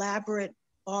big, elaborate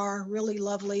bar, really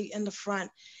lovely in the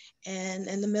front. And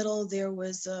in the middle, there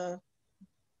was a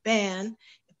band.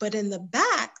 But in the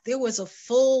back, there was a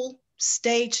full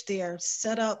stage there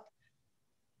set up,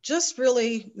 just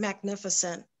really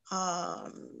magnificent.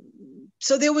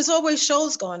 So there was always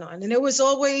shows going on, and there was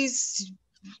always,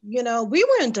 we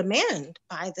were in demand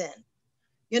by then.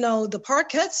 The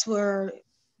Parkets were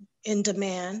in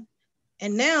demand,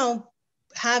 and now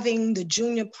having the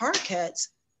junior Parkets,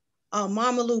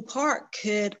 Mama Lou Park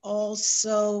could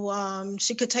also,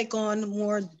 she could take on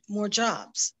more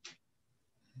jobs,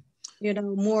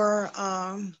 more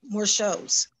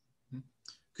shows.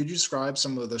 Could you describe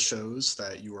some of the shows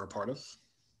that you were a part of?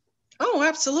 Oh,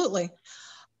 absolutely.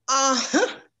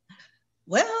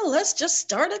 Well, let's just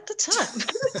start at the top.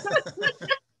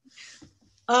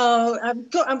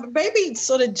 I'm maybe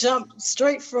sort of jumped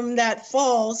straight from that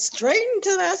fall straight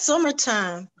into that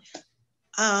summertime.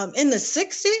 In the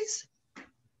 60s,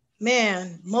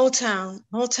 man,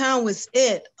 Motown was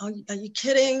it. Are you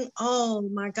kidding? Oh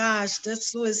my gosh,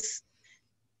 this was,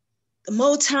 the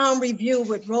Motown Review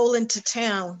would roll into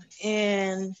town,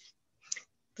 and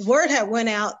the word had went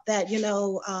out that,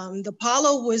 the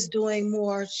Apollo was doing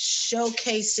more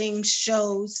showcasing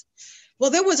shows. Well,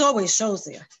 there was always shows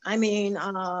there. I mean,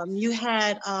 you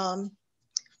had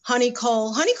Honey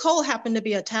Cole. Honey Cole happened to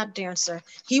be a tap dancer.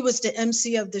 He was the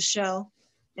MC of the show.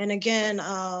 And again,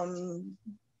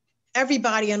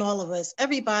 everybody and all of us,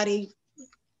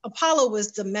 Apollo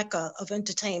was the mecca of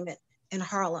entertainment in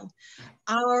Harlem.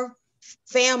 Our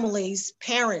families,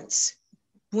 parents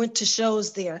went to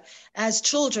shows there. As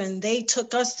children, they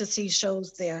took us to see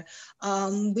shows there.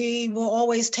 We were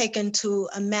always taken to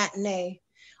a matinee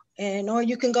or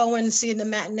you can go in and see the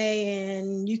matinee,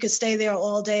 and you could stay there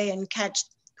all day and catch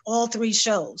all 3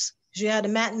 shows. You had a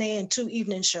matinee and 2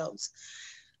 evening shows.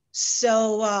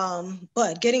 So,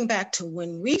 but getting back to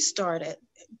when we started,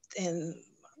 and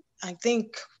I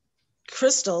think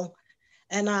Crystal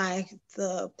and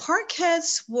the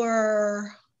Parkets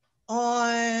were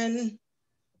on,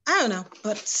 I don't know,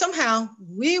 but somehow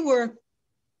we were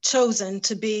chosen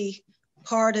to be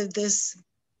part of the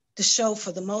show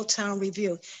for the Motown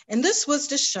Review. And this was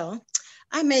the show.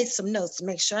 I made some notes to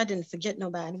make sure I didn't forget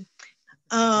nobody.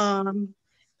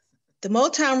 The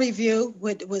Motown Review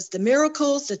was the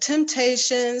Miracles, the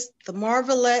Temptations, the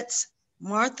Marvelettes,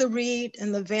 Martha Reed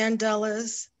and the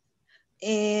Vandellas,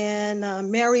 and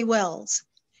Mary Wells.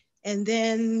 And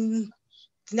then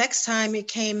next time it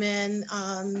came in,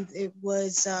 it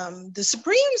was the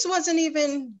Supremes. Wasn't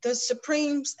even the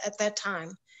Supremes at that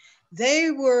time.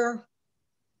 They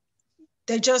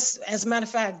just, as a matter of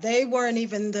fact, they weren't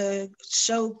even the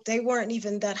show, they weren't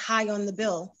even that high on the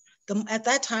bill. At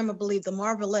that time, I believe the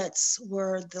Marvelettes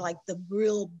were the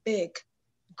real big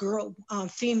girl,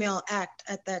 female act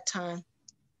at that time.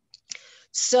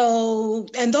 So,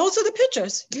 and those are the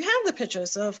pictures. You have the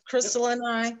pictures of Crystal and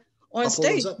I on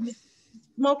stage.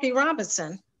 Smokey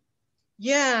Robinson.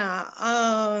 Yeah,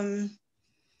 that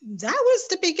was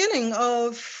the beginning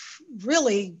of,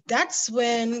 really, that's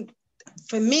when,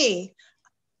 for me,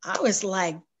 I was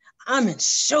like, I'm in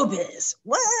showbiz.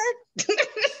 What?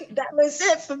 That was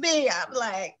it for me. I'm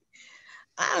like,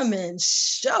 I'm in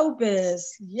showbiz.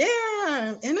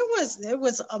 Yeah. And it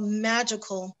was a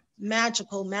magical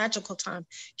time.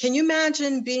 Can you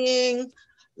imagine being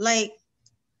like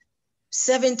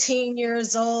 17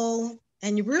 years old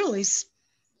and you really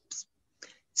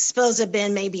supposed to have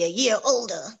been maybe a year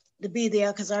older to be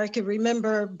there? Because I could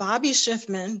remember Bobby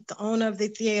Schiffman, the owner of the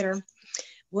theater,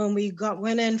 when we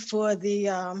went in for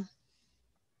the,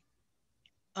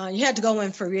 you had to go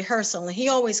in for rehearsal, and he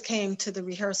always came to the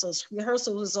rehearsals.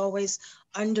 Rehearsal was always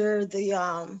under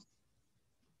the,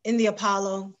 in the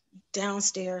Apollo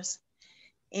downstairs.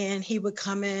 And he would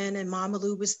come in, and Mama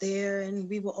Lou was there, and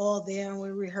we were all there, and we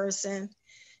were rehearsing.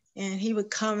 And he would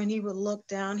come and he would look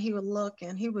down, he would look,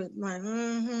 and he would like,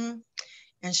 mm-hmm.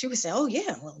 And she would say, oh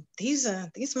yeah, well, these are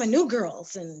my new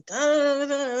girls. And da, da, da,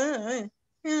 da.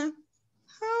 Yeah.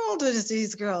 How old is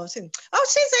these girls? Oh,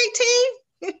 she's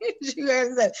 18. She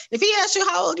said, if he asks you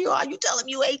how old you are, you tell him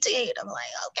you 18. I'm like,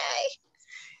 okay.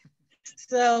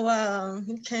 So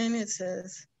he came and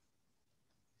says,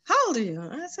 how old are you?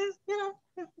 I said,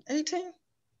 18.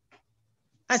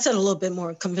 I said a little bit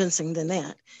more convincing than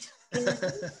that. And he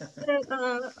said,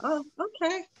 oh,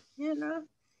 okay,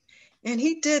 And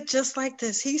he did just like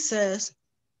this. He says,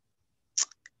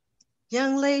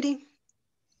 young lady,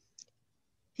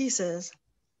 he says,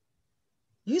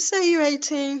 you say you're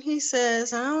 18. He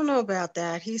says, I don't know about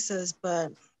that. He says,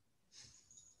 but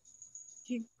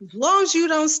as long as you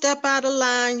don't step out of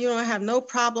line, you don't have no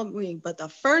problem with me. But the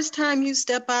first time you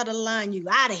step out of line, you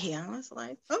out of here. I was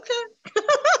like, okay.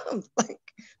 I was like,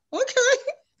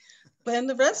 okay. But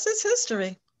the rest is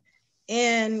history.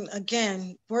 And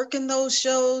again, working those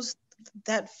shows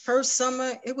that first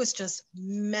summer, it was just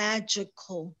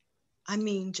magical. I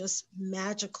mean, just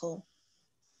magical.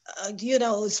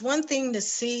 It's one thing to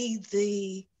see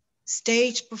the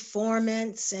stage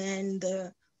performance and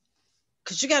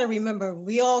because you got to remember,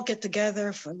 we all get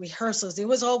together for rehearsals. There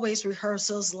was always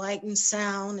rehearsals, light and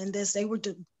sound, and they were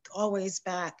always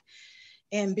back.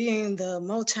 And being the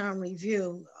Motown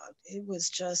Review, it was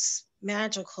just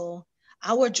magical.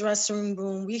 Our dressing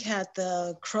room, we had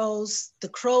the crow's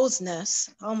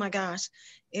nest. Oh my gosh.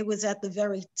 It was at the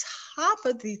very top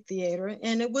of the theater,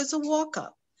 and it was a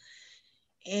walk-up.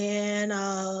 And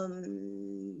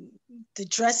the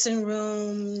dressing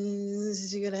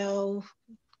rooms,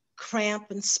 cramped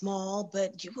and small,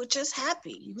 but you were just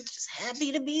happy. You were just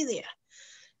happy to be there.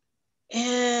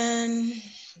 And,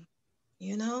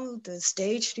 the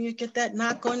stage, you get that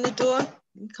knock on the door.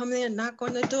 You come there and knock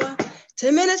on the door.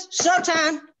 10 minutes,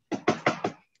 showtime.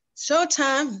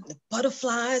 Showtime. The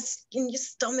butterflies in your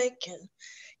stomach, and,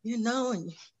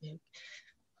 and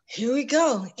here we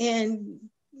go. And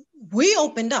we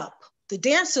opened up. The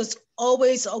dancers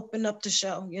always opened up the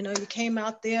show. You came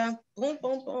out there, boom,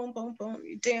 boom, boom, boom, boom,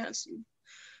 you dance.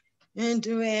 And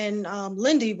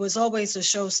Lindy was always a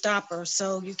showstopper.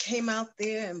 So you came out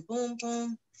there and boom,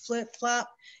 boom, flip, flop,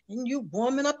 and you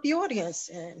warming up the audience.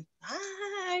 And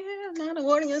now the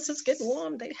audience is getting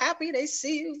warm. They happy, they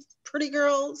see you, pretty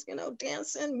girls,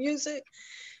 dancing, music.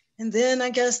 And then I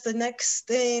guess the next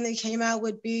thing that came out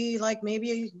would be like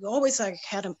maybe always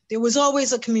there was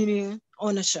always a comedian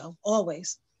on the show,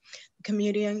 always.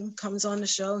 comedian comes on the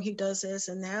show, he does this,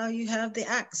 and now you have the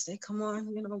acts. They come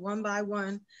on, you know, one by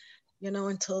one, you know,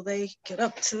 until they get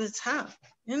up to the top.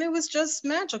 And it was just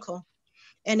magical.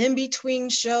 And in between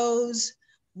shows,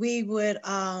 we would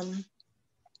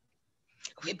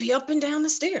we'd be up and down the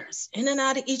stairs, in and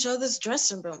out of each other's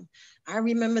dressing room. I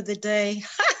remember the day,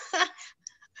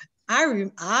 I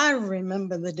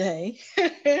remember the day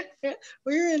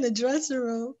we were in the dressing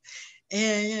room,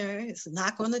 and you know, it's a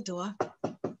knock on the door.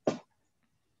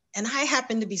 And I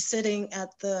happened to be sitting at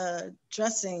the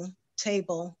dressing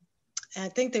table. And I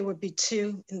think there would be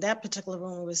two. In that particular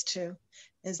room, it was two.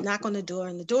 There's a knock on the door,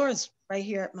 and the door is right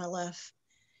here at my left.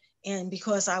 And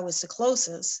because I was the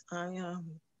closest, you know,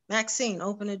 Maxine,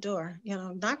 open the door. You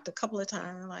know, knocked a couple of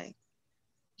times, like,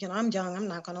 you know, I'm young, I'm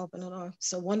not gonna open the door.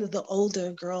 So one of the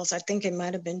older girls, I think it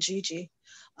might have been Gigi,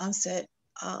 said,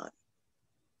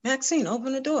 Maxine,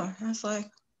 open the door. I was like,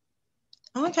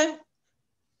 okay.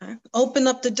 I open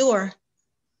up the door,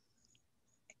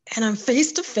 and I'm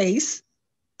face to face.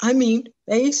 I mean,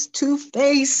 face to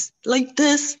face, like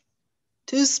this,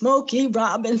 to Smokey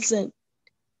Robinson.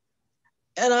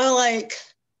 And I'm like,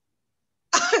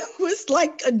 I was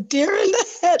like a deer in the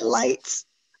headlights.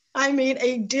 I mean,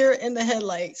 a deer in the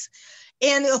headlights.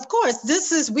 And of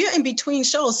course, we're in between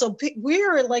shows. So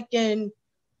we're like in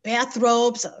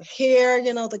bathrobes, hair,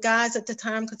 you know, the guys at the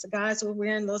time, because the guys were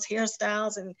wearing those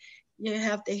hairstyles, and you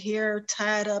have the hair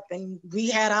tied up, and we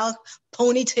had our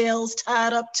ponytails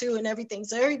tied up too and everything.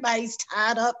 So everybody's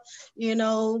tied up, you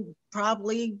know,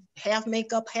 probably half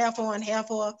makeup, half on,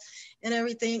 half off and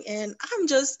everything. And I'm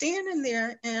just standing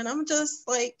there, and I'm just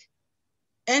like,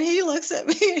 and he looks at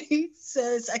me and he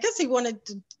says, I guess he wanted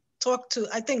to talk to,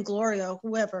 I think, Gloria or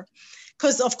whoever.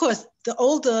 Because of course, the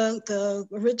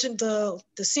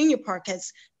senior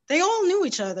Parkets, they all knew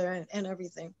each other and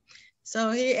everything.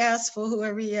 So he asked for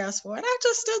whoever he asked for, and I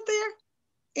just stood there.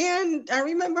 And I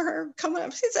remember her coming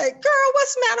up. She said, girl,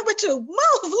 what's the matter with you?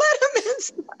 Move, let him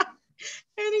inside.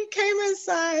 And he came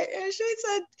inside, and she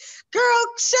said, girl,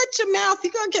 shut your mouth,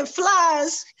 you're gonna get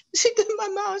flies. She did my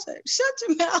mouth, said, shut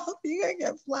your mouth, you're gonna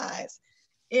get flies.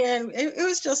 And it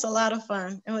was just a lot of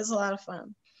fun. It was a lot of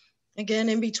fun. Again,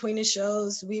 in between the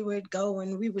shows, we would go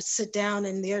and we would sit down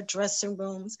in their dressing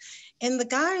rooms. And the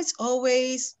guys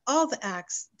always, all the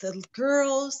acts, the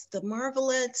girls, the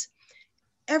Marvelettes,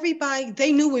 everybody,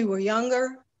 they knew we were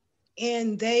younger,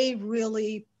 and they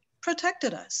really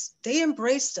protected us. They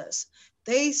embraced us.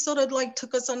 They sort of like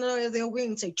took us under their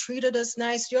wings. They treated us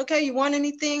nice. You okay? You want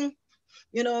anything?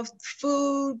 You know,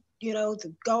 food, you know,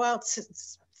 to go out,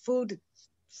 food,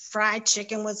 fried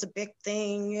chicken was a big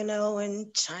thing, you know,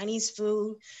 and Chinese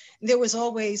food. There was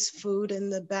always food in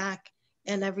the back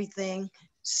and everything.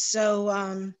 So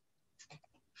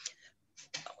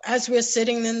as we're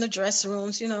sitting in the dressing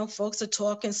rooms, you know, folks are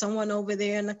talking, someone over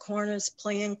there in the corner is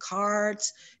playing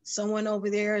cards, someone over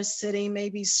there is sitting,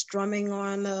 maybe strumming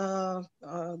on a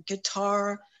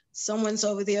guitar, someone's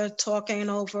over there talking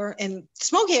over, and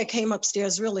Smokey came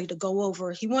upstairs really to go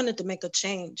over, he wanted to make a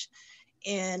change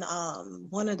in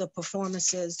one of the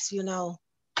performances, you know.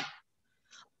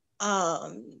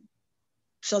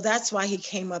 So that's why he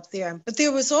came up there. But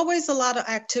there was always a lot of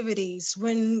activities.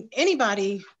 When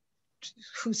anybody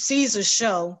who sees a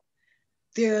show,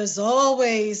 there's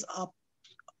always a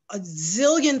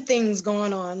zillion things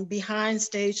going on behind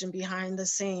stage and behind the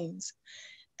scenes.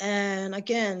 And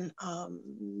again,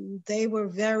 they were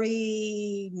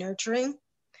very nurturing.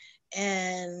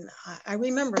 And I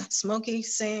remember Smokey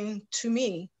saying to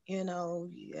me, you know,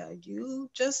 yeah, you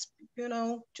just,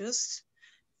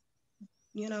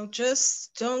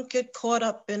 just don't get caught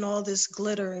up in all this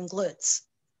glitter and glitz,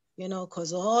 you know,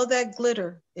 because all that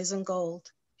glitter isn't gold.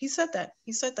 He said that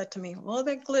to me. All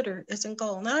that glitter isn't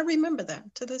gold. And I remember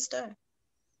that to this day.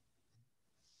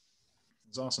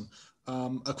 That's awesome.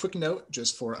 A quick note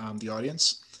just for the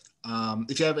audience.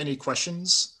 If you have any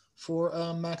questions for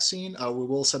Maxine, we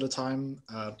will set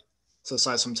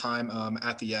aside some time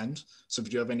at the end. So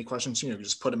if you have any questions, you know,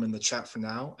 just put them in the chat for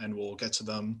now, and we'll get to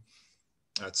them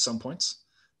at some points.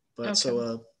 But okay.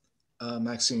 So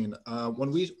Maxine,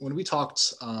 when we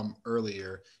talked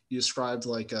earlier, you described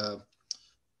like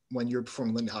when you were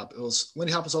performing Lindy Hop,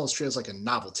 Lindy Hop was almost treated as like a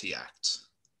novelty act.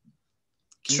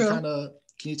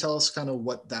 Can you tell us kind of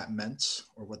what that meant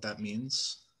or what that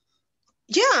means?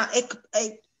 Yeah,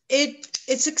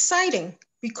 it's exciting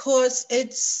because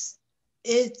there's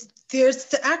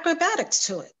the acrobatics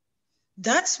to it.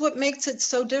 That's what makes it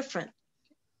so different.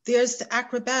 There's the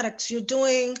acrobatics. You're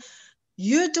doing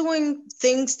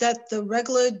things that the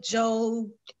regular Joe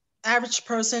average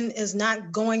person is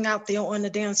not going out there on the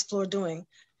dance floor doing.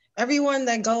 Everyone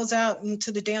that goes out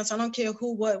into the dance, I don't care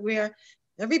who, what, where,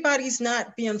 everybody's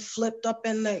not being flipped up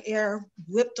in the air,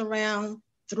 whipped around,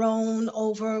 thrown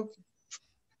over,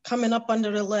 coming up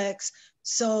under the legs.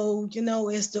 So,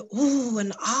 it's the ooh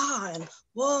and ah and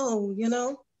whoa,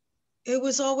 it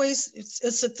was always,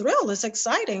 it's a thrill. It's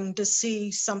exciting to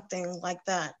see something like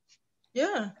that.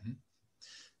 Yeah.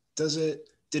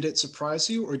 Did it surprise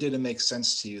you, or did it make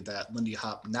sense to you that Lindy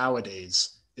Hop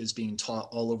nowadays is being taught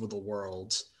all over the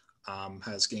world,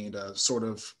 has gained a sort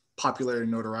of popularity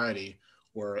and notoriety,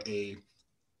 where a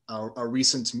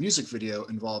recent music video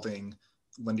involving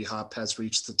Lindy Hop has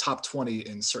reached the top 20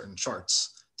 in certain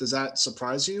charts? Does that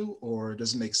surprise you, or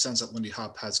does it make sense that Lindy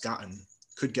Hop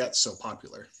could get so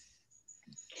popular?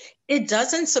 It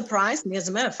doesn't surprise me. As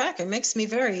a matter of fact, it makes me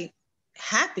very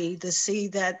happy to see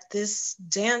that this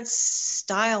dance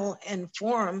style and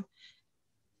form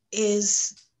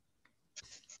is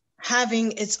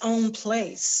having its own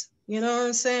place. You know what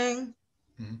I'm saying?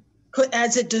 Mm-hmm.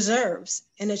 As it deserves.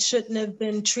 And it shouldn't have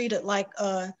been treated like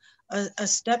a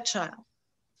stepchild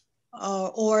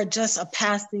or just a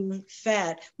passing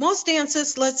fad. Most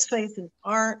dances, let's face it,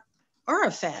 are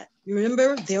a fad. You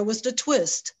remember, there was the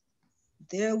twist.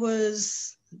 There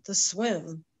was the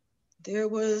swim. There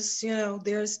was,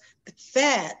 there's the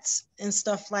fads and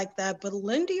stuff like that. But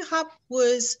Lindy Hop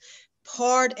was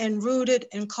part and rooted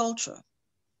in culture.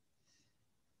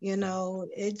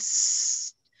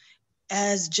 It's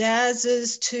as jazz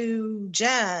is to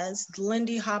jazz,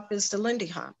 Lindy Hop is to Lindy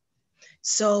Hop.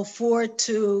 So for it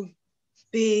to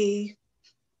be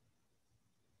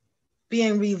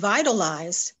being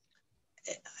revitalized,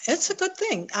 it's a good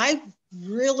thing. I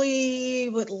really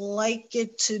would like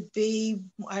it to be,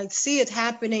 I see it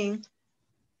happening,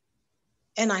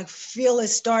 and I feel it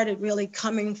started really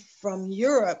coming from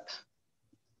Europe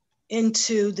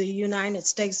into the United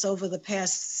States over the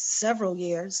past several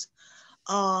years,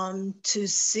 to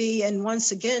see, and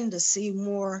once again, to see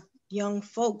more young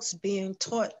folks being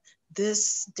taught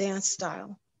this dance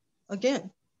style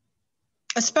again,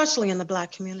 especially in the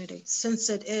Black community, since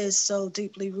it is so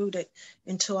deeply rooted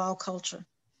into our culture.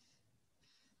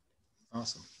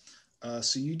 Awesome.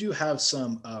 So you do have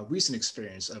some recent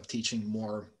experience of teaching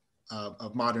more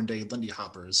of modern day Lindy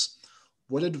Hoppers.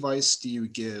 What advice do you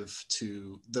give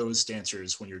to those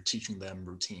dancers when you're teaching them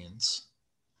routines?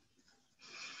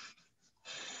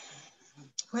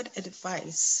 What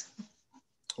advice?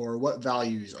 Or what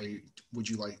values do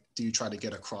you try to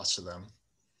get across to them?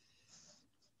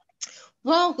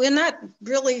 Well, we're not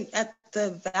really at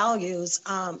the values.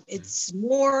 It's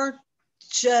more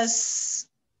just,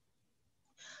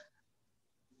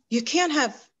 you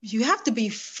have to be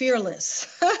fearless.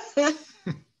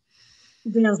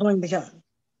 Dance Lindy Hop.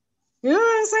 You know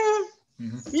what I'm saying?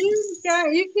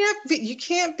 Mm-hmm. You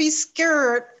can't be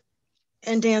scared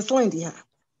and dance Lindy Hop.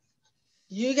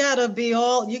 You gotta be you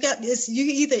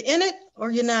either in it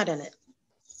or you're not in it.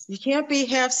 You can't be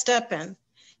half stepping.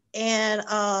 And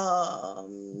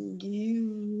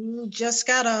you just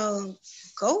gotta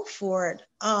go for it.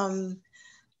 And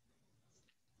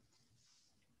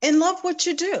love what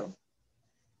you do.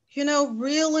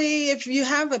 Really, if you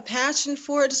have a passion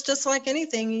for it, it's just like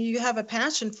anything. You have a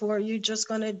passion for it, you're just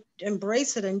gonna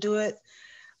embrace it and do it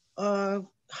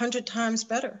 100 times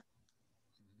better.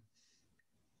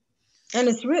 And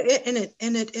it's really,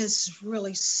 it is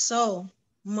really so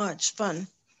much fun.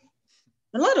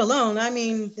 And let alone, I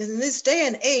mean, in this day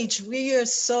and age, we are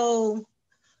so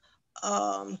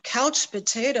couch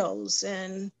potatoes,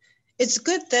 and it's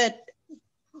good that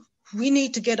we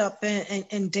need to get up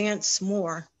and dance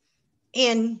more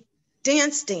and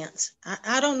dance.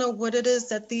 I don't know what it is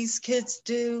that these kids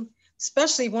do,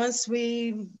 especially once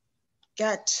we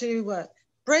got to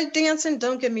break dancing.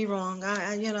 Don't get me wrong.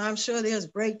 I'm sure there's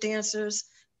break dancers,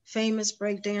 famous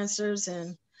break dancers,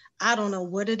 and I don't know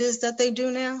what it is that they do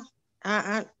now.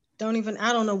 I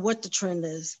don't know what the trend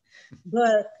is,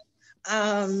 but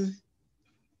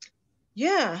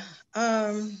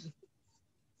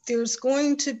there's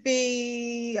going to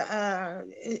be,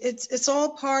 it's all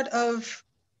part of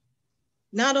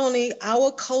not only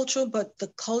our culture, but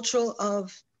the culture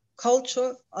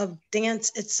of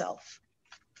dance itself.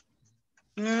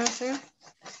 You know what I'm saying?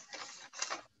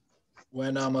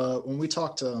 When we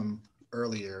talked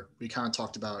earlier, we kind of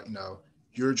talked about,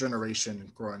 your generation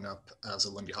growing up as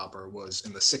a Lindy Hopper was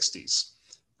in the 60s.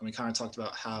 And we kind of talked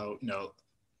about how,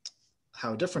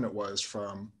 how different it was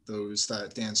from those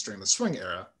that danced during the swing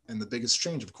era. And the biggest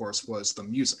change, of course, was the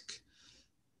music.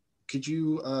 Could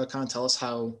you kind of tell us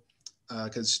how,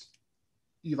 because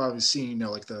you've obviously seen,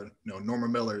 like the, Norma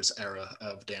Miller's era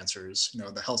of dancers,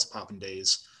 the Helsa Poppin'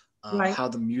 days, right. How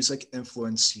the music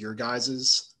influenced your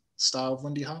guys's style of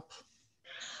Lindy Hop?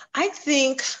 I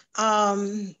think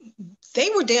they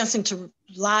were dancing to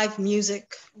live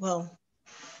music. Well,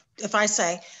 if I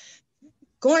say,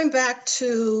 going back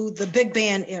to the big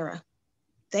band era,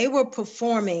 they were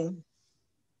performing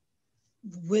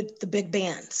with the big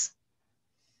bands.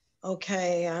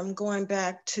 Okay, I'm going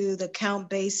back to the Count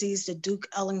Basies, the Duke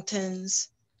Ellingtons,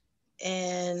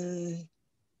 and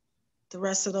the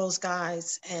rest of those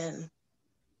guys, and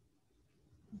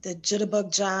the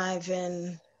Jitterbug Jive,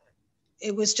 and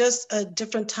it was just a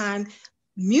different time.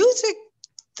 Music,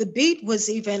 the beat was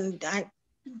even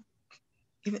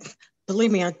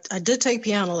believe me, I did take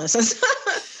piano lessons.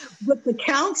 With the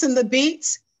counts and the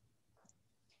beats,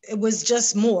 it was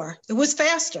just more. It was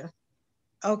faster.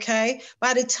 Okay.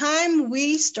 By the time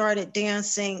we started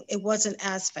dancing, it wasn't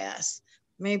as fast.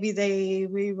 Maybe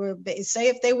we were, say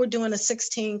if they were doing a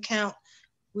 16 count,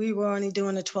 we were only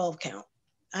doing a 12 count.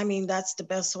 I mean, that's the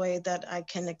best way that I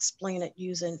can explain it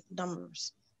using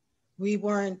numbers. We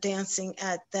weren't dancing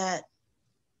at that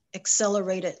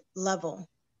accelerated level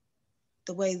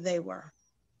the way they were.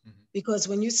 Mm-hmm. Because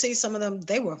when you see some of them,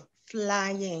 they were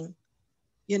flying.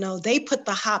 You know, they put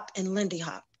the hop in Lindy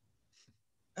Hop.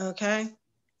 Okay.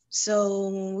 So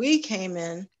when we came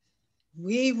in,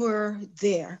 we were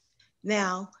there.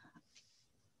 Now,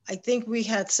 I think we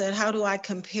had said, how do I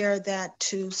compare that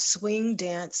to swing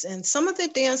dance? And some of the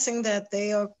dancing that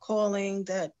they are calling,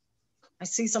 that I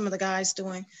see some of the guys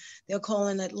doing, they're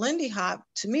calling it Lindy Hop.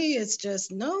 To me, it's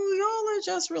just, no, y'all are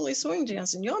just really swing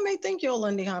dancing. Y'all may think you're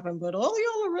Lindy Hopping, but all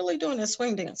y'all are really doing is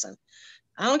swing dancing.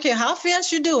 I don't care how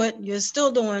fast you do it, you're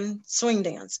still doing swing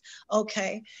dance.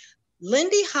 Okay.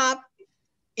 Lindy Hop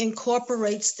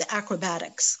incorporates the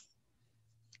acrobatics.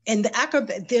 And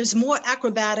there's more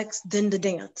acrobatics than the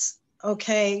dance.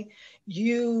 Okay.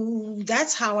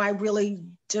 That's how I really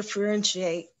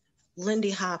differentiate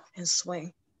Lindy Hop and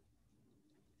swing.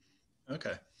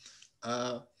 Okay.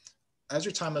 As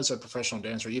your time as a professional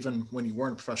dancer, even when you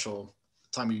weren't a professional,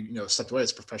 time you stepped away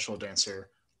as a professional dancer,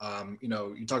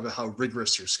 you talked about how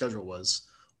rigorous your schedule was.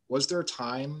 Was there a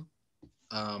time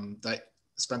that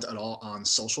spent at all on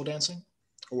social dancing,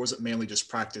 or was it mainly just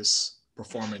practice,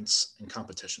 performance, and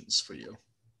competitions for you?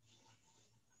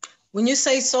 When you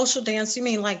say social dance, you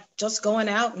mean like just going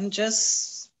out and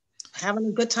just having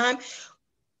a good time?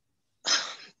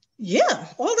 Yeah,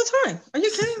 all the time. Are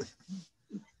you kidding?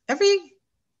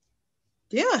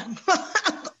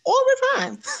 All the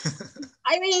time.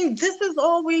 I mean, this is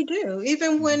all we do.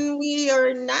 Even when we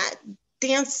are not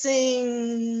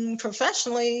dancing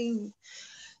professionally,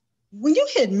 when you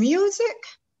hit music,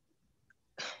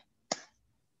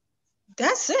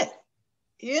 that's it.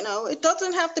 It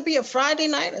doesn't have to be a Friday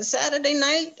night, a Saturday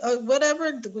night, or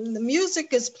whatever. When the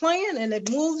music is playing and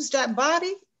it moves that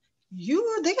body, you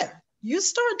are there. You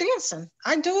start dancing.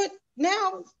 I do it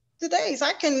now, today's.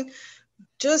 I can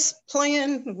just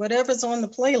playing whatever's on the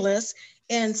playlist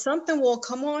and something will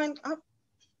come on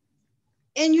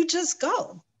and you just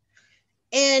go.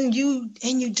 And you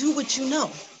do what you know.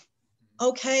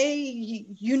 Okay.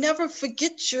 You never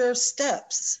forget your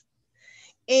steps.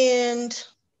 And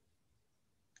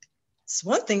it's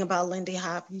one thing about Lindy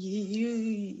Hop,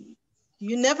 you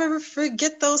never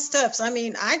forget those steps. I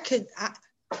mean, I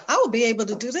will be able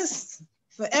to do this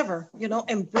forever,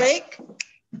 and break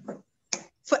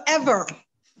forever.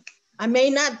 I may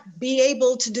not be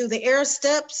able to do the air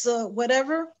steps or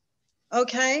whatever,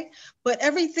 okay? But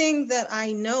everything that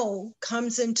I know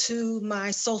comes into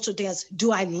my social dance.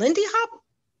 Do I Lindy Hop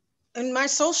in my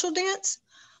social dance?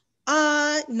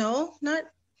 No,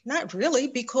 not really,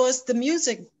 because the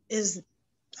music is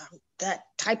that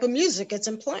type of music it's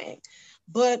in playing.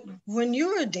 But when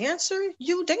you're a dancer,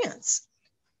 you dance.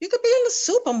 You could be in the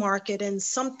supermarket and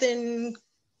something,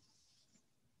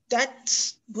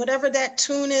 that's whatever that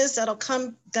tune is that'll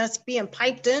come, that's being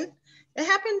piped in. It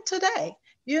happened today,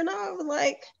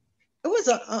 like it was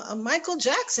a Michael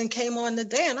Jackson came on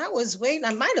today and I was waiting.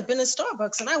 I might have been in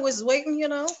Starbucks and I was waiting,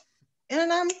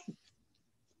 and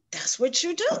that's what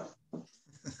you do.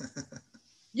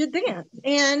 You dance.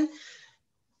 And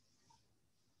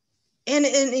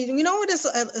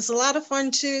it's a lot of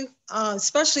fun too,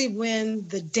 especially when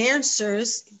the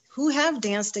dancers who have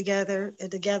danced together,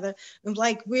 and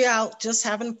like we're out just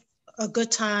having a good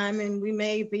time, and we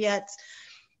may be at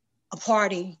a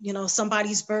party,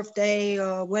 somebody's birthday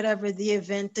or whatever the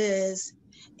event is,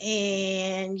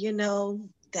 and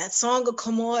that song will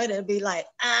come on and be like,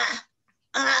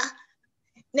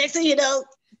 next thing you know,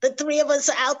 the three of us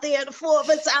are out there, the four of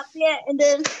us out there, and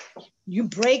then you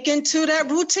break into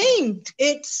that routine.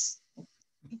 It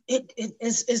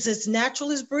is as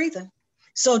natural as breathing.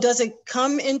 So does it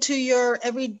come into your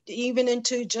even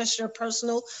into just your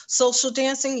personal social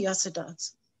dancing? Yes, it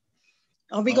does.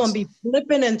 Are we going to be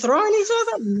flipping and throwing each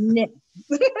other? No.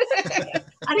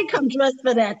 I didn't come dressed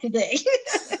for that today.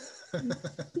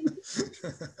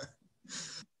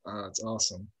 That's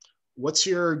awesome. What's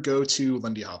your go-to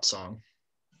Lindy Hop song?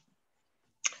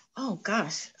 Oh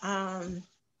gosh, I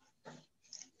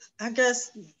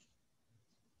guess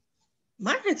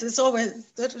mine is always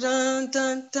dun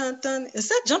dun dun dun. Is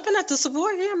that Jumping at the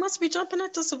Savoy? Yeah, it must be Jumping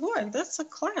at the Savoy. That's a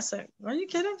classic. Are you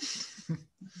kidding?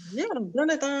 Yeah, dun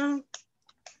dun dun.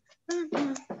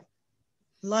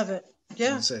 Love it.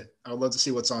 Yeah. I would love to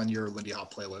see what's on your Lindy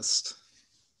Hop playlist.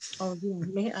 Oh yeah,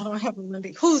 me. I don't have a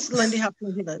Lindy. Who's Lindy Hop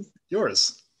playlist?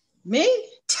 Yours. Me?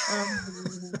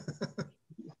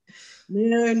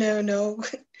 No.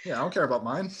 Yeah, I don't care about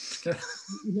mine.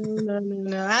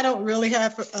 No. I don't really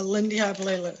have a Lindy Hop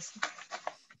playlist.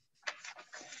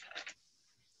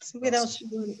 So what else you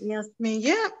want to ask me?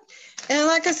 Yeah. And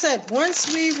like I said,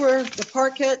 once we were the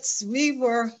Parkets, we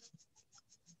were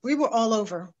all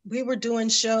over. We were doing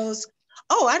shows.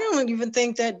 Oh, I don't even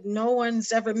think that no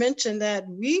one's ever mentioned that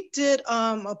we did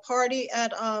a party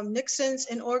at Nixon's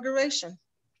inauguration.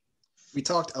 We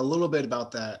talked a little bit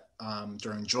about that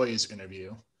during Joy's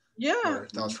interview. Yeah.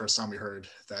 That was the first time we heard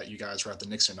that you guys were at the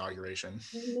Nixon inauguration.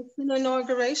 Nixon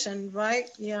inauguration, right?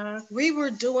 Yeah. We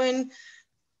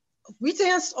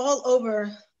danced all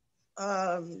over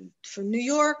for New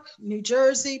York, New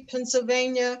Jersey,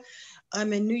 Pennsylvania.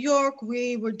 In New York,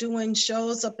 we were doing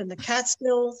shows up in the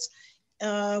Catskills.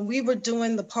 We were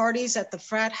doing the parties at the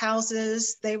frat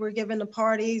houses. They were giving the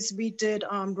parties. We did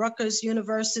Rutgers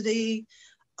University,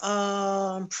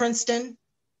 Princeton,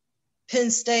 Penn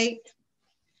State,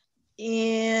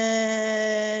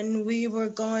 and we were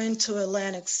going to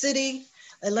Atlantic City.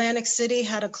 Atlantic City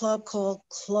had a club called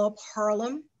Club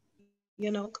Harlem,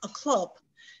 a club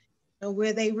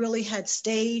where they really had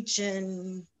stage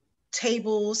and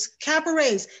tables,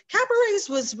 cabarets. Cabarets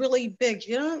was really big.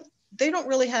 They don't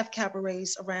really have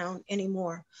cabarets around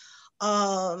anymore.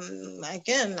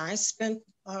 Again, I spent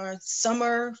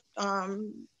summer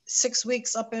 6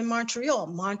 weeks up in Montreal.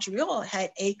 Montreal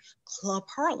had a Club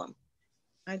Harlem.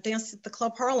 I danced at the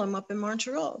Club Harlem up in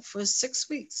Montreal for 6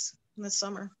 weeks in the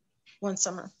summer, one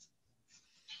summer.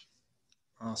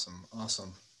 Awesome.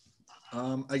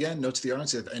 Again, note to the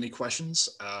audience, if you have any questions,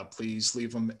 please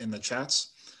leave them in the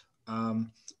chats.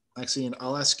 Maxine,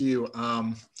 I'll ask you,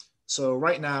 so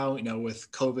right now, with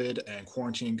COVID and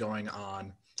quarantine going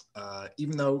on,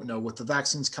 even though, with the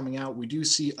vaccines coming out, we do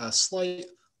see a slight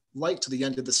light to the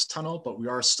end of this tunnel, but we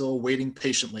are still waiting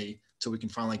patiently till we can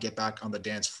finally get back on the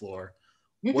dance floor.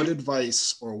 Mm-hmm. What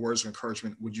advice or words of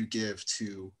encouragement would you give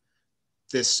to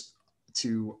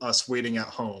us waiting at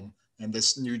home and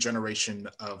this new generation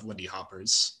of Lindy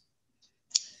Hoppers?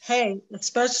 Hey,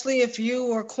 especially if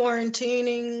you are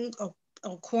quarantining or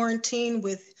quarantine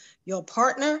with your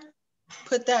partner,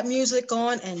 put that music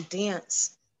on and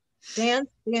dance. Dance.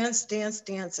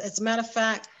 As a matter of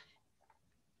fact,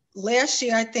 last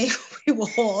year, I think we were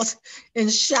all in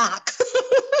shock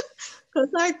because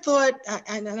I thought,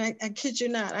 and I kid you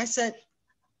not, I said,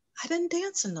 I didn't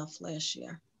dance enough last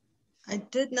year. I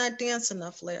did not dance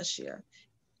enough last year.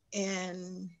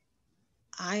 And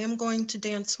I am going to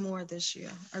dance more this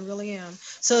year. I really am.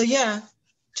 So yeah,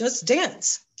 just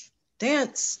dance.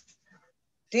 Dance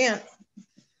your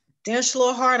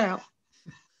little heart out.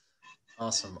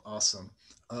 Awesome.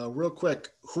 Real quick,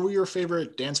 who are your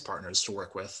favorite dance partners to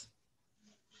work with?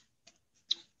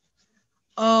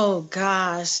 Oh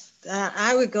gosh,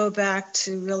 I would go back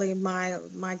to really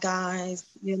my guys,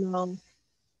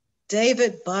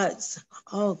 David Butts.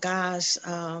 Oh gosh,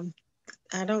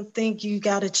 I don't think you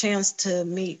got a chance to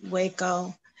meet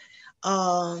Waco.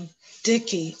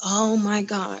 Dickie, oh my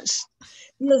gosh.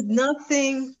 There's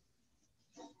nothing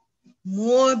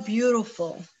more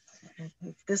beautiful,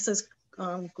 if this is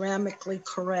grammatically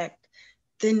correct,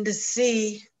 than to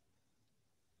see,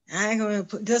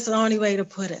 this is the only way to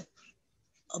put it,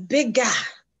 a big guy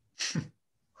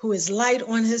who is light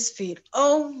on his feet.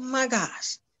 Oh my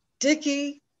gosh.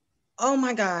 Dickie, oh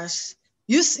my gosh.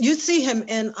 You see him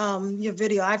in your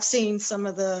video. I've seen some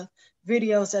of the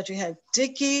videos that you had.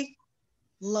 Dickie,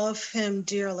 love him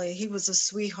dearly. He was a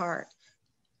sweetheart.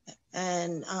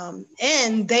 And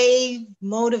they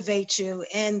motivate you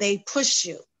and they push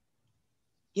you,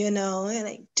 and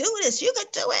they do this, you can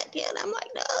do it. And I'm like,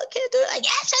 no, I can't do it. Like,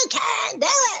 yes, you can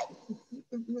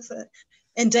do it.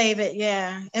 And David,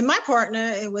 yeah. And my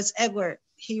partner, it was Edward.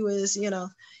 He was, Edward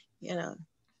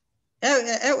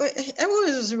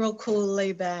was real cool,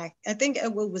 laid back. I think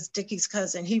Edward was Dickie's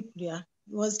cousin.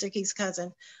 was Dickie's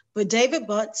cousin. But David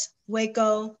Butts,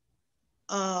 Waco,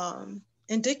 and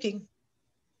Dickie.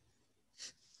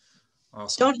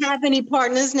 Awesome. Don't have any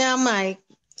partners now, Mike.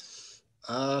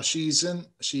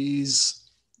 She's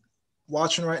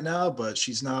watching right now, but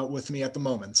she's not with me at the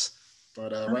moment.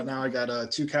 But right now I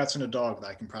got 2 cats and a dog that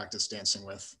I can practice dancing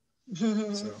with.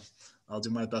 So I'll do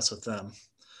my best with them.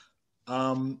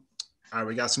 All right,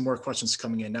 we got some more questions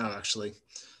coming in now, actually.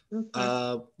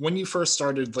 Okay. When you first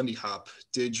started Lindy Hop,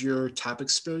 did your tap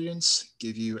experience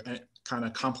give you kind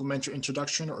of complement your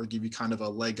introduction or give you kind of a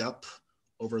leg up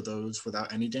over those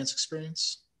without any dance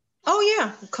experience? Oh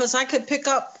yeah, because I could pick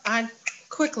up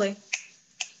quickly.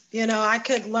 You know, I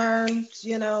could learn,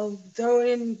 you know, throw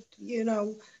in, you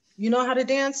know how to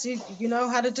dance, you know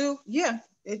how to do. Yeah,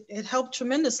 it helped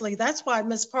tremendously. That's why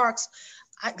Miss Parks,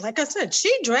 like I said,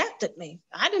 she drafted me.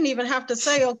 I didn't even have to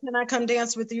say, oh, can I come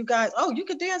dance with you guys? Oh, you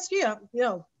could dance? Yeah, you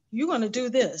know, you're going to do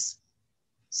this.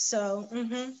 So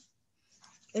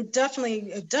it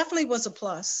definitely was a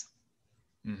plus.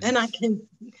 And I can,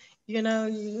 you know,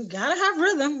 you gotta have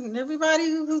rhythm. And everybody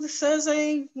who says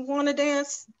they want to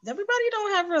dance, everybody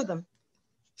don't have rhythm.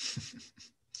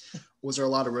 Was there a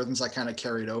lot of rhythms that kind of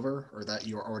carried over or that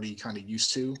you were already kind of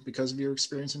used to because of your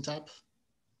experience in tap?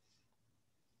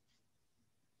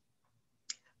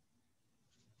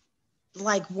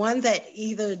 Like one that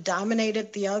either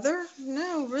dominated the other?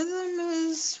 No, rhythm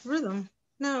is rhythm.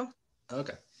 No.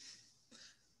 Okay.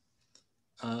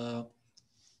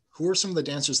 Who are some of the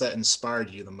dancers that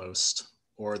inspired you the most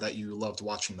or that you loved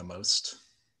watching the most?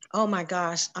 Oh my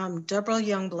gosh, Deborah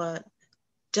Youngblood.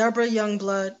 Deborah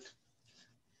Youngblood.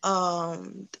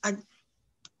 I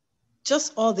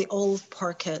just all the old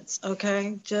Parkets,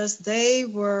 okay? Just they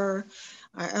were,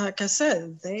 like I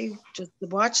said, they just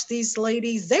watch these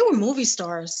ladies. They were movie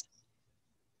stars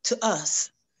to us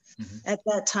at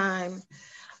that time.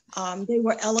 They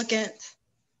were elegant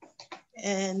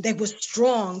and they were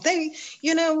strong. They,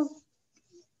 you know,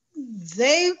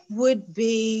 they would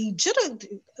be,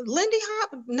 Lindy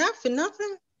Hop, not for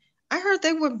nothing. I heard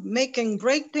they were making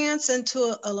breakdance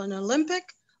into an Olympic.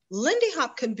 Lindy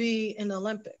Hop could be in the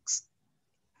Olympics.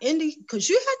 Because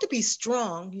you had to be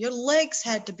strong. Your legs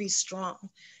had to be strong.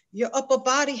 Your upper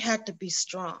body had to be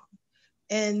strong.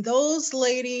 And those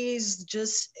ladies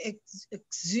just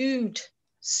exude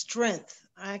strength.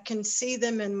 I can see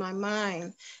them in my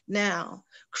mind now.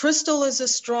 Crystal is a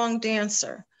strong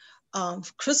dancer.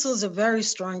 Crystal is a very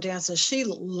strong dancer. She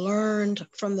learned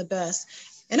from the best.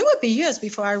 And it would be years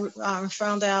before I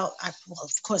found out, well,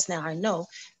 of course now I know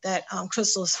that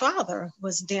Crystal's father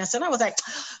was dancing. I was like,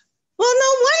 well,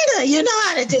 no wonder you know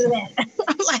how to do that.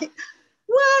 I'm like,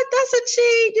 what? That's a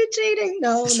cheat. You're cheating.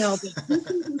 No.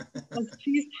 But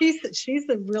she's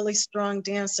a really strong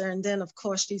dancer. And then, of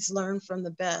course, she's learned from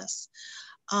the best.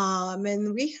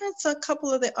 And we had a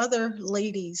couple of the other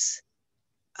ladies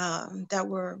that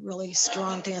were really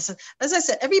strong dancers. As I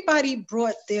said, everybody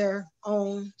brought their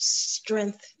own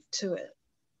strength to it.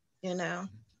 You know,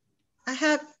 I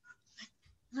had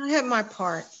my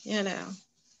part. You know,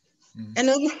 and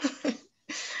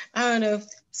I don't know.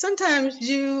 Sometimes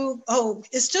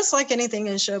it's just like anything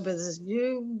in show business.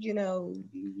 You know,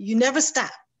 you never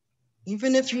stop.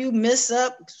 Even if you miss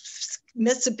a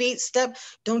beat step,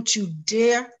 don't you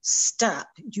dare stop.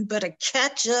 You better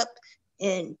catch up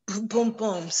and boom,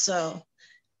 boom. So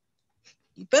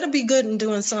you better be good in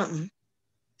doing something.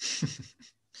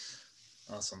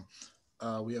 Awesome.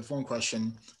 We have one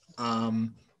question.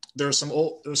 There's some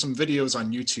videos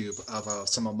on YouTube of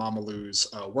some of Mama Lou's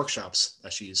workshops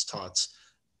that she's taught,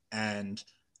 and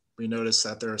we noticed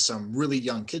that there are some really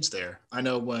young kids there. I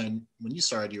know when you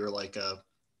started, you were like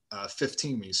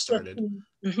 15 when you started.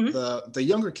 The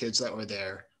younger kids that were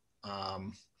there,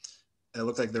 it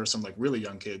looked like there were some like really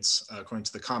young kids, according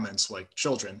to the comments, like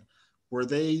children. Were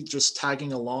they just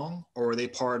tagging along, or were they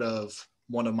part of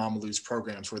one of Mama Lou's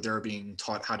programs where they're being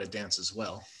taught how to dance as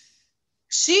well?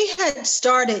 She had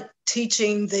started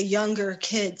teaching the younger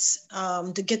kids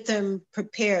to get them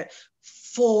prepared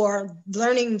for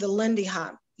learning the Lindy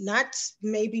Hop. Not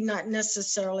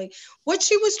necessarily. What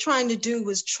she was trying to do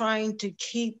was trying to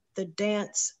keep the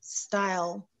dance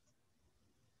style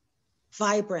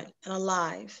vibrant and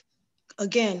alive.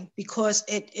 Again, because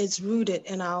it is rooted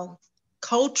in our,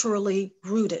 culturally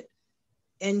rooted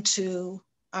into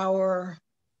our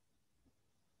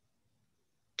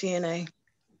DNA.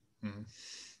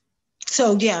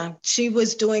 So yeah, she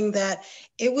was doing that.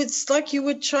 It was like you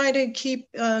would try to keep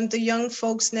the young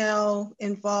folks now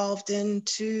involved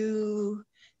into,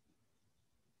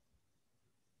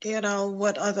 you know,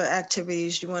 what other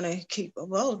activities you want to keep.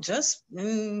 Well, just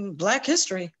Black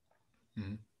history.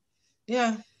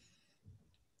 Yeah.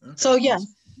 Okay, So yeah,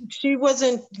 awesome. she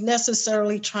wasn't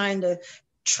necessarily trying to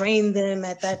train them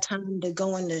at that time to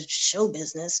go into show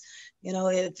business. You know,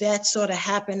 if that sort of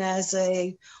happened as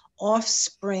a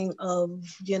offspring of,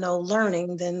 you know,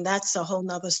 learning, then that's a whole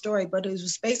nother story. But it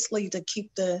was basically to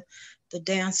keep the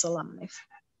dance alive.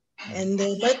 And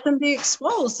they let them be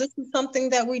exposed. This is something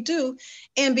that we do.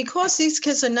 And because these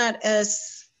kids are not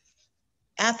as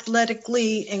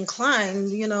athletically inclined,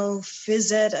 you know,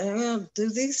 phys ed, do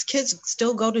these kids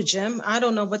still go to gym? I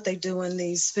don't know what they do in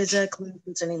these phys ed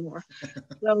classes anymore.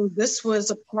 So this was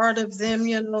a part of them,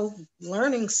 you know,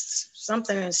 learning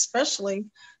something, especially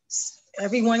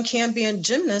everyone can't be a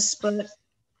gymnast, but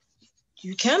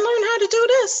you can learn how to do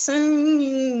this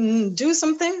and do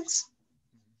some things.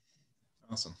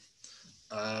 Awesome.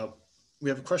 We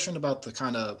have a question about the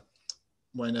kind of,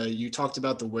 when you talked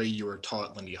about the way you were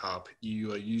taught Lindy Hop,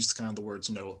 you used kind of the words,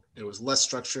 you know, it was less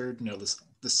structured, you know,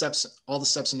 the steps, all the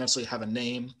steps don't necessarily have a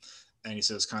name. And he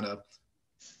says kind of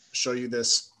show you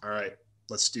this, all right,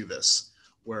 let's do this.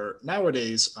 Where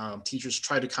nowadays, teachers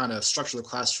try to kind of structure the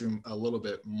classroom a little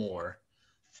bit more,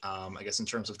 I guess in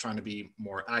terms of trying to be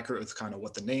more accurate with kind of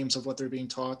what the names of what they're being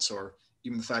taught, or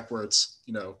even the fact where it's,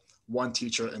 you know, one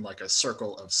teacher and like a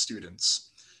circle of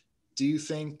students. Do you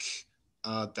think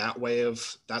that way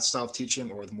of that style of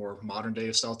teaching, or the more modern day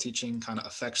of style teaching, kind of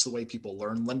affects the way people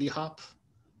learn Lindy Hop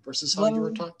versus how you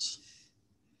were Well, taught?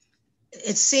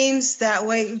 it seems that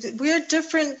way. We're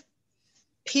different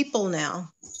people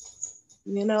now.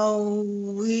 You know,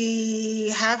 we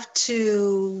have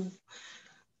to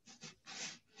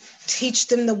teach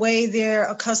them the way they're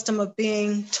accustomed of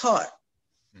being taught.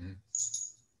 Mhm.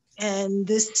 And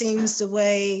this seems the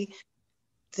way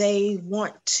they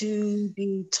want to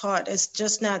be taught. It's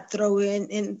just not throw in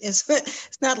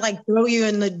it's not like throw you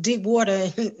in the deep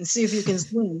water and see if you can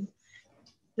swim.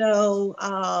 So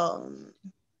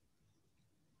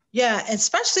yeah,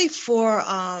 especially for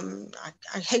I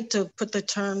hate to put the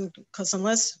term, because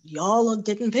unless y'all are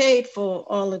getting paid for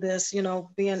all of this, you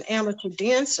know, being amateur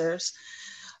dancers,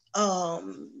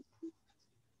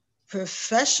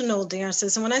 professional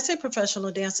dancers, and when I say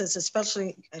professional dancers,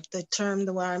 especially the term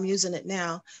the way I'm using it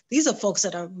now, these are folks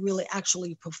that are really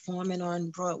actually performing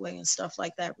on Broadway and stuff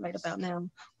like that right about now,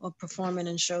 or performing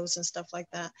in shows and stuff like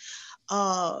that.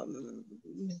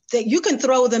 That you can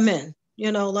throw them in,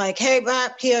 you know, like, hey,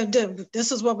 Bob, here,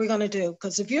 this is what we're gonna do.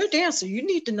 Because if you're a dancer, you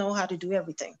need to know how to do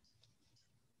everything.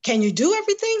 Can you do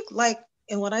everything? Like,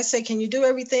 and when I say, can you do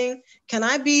everything? Can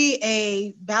I be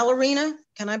a ballerina?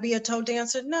 Can I be a toe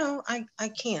dancer? No, I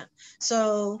can't.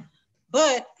 So,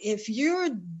 but if you're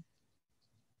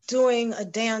doing a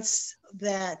dance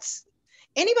that's,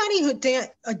 anybody who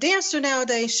a dancer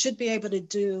nowadays should be able to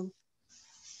do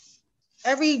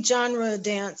every genre of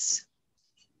dance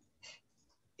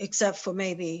except for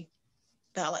maybe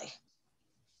ballet,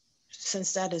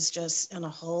 since that is just in a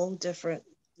whole different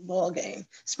ball game.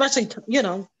 Especially, you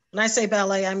know, when I say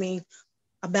ballet, I mean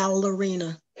a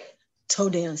ballerina, toe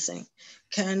dancing.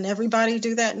 Can everybody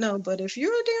do that? No, but if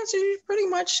you're a dancer, you pretty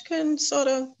much can sort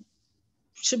of,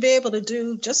 should be able to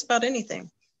do just about anything.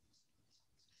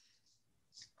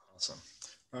 Awesome.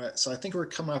 All right, so I think we're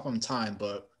coming up on time,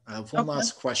 but I have one Okay.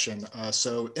 last question.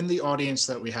 So in the audience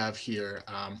that we have here,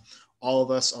 all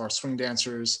of us are swing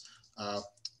dancers.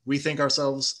 We think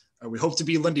ourselves, we hope to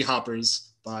be Lindy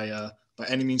Hoppers by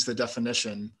any means the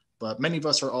definition, but many of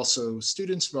us are also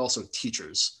students, but also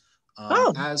teachers.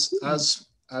 Oh, As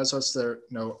us that,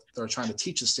 you know, that are trying to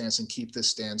teach this dance and keep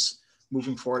this dance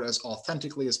moving forward as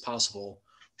authentically as possible,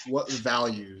 what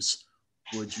values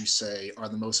would you say are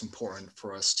the most important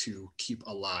for us to keep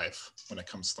alive when it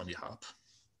comes to Lindy Hop?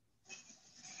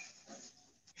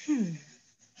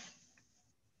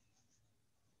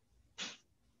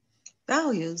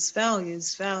 Values,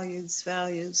 values, values,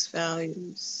 values,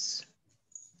 values.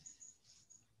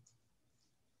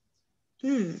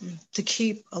 To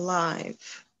keep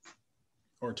alive.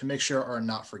 Or to make sure are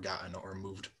not forgotten or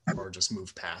moved or just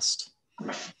moved past?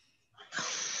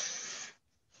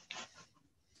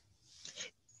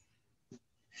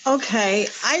 Okay,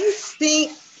 I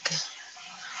think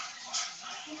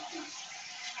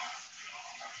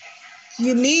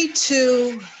you need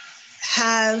to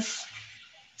have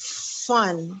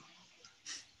fun.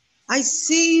 I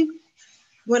see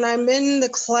when I'm in the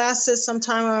classes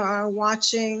sometime or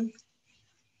watching,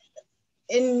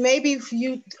 and maybe if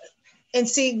you, and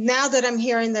see, now that I'm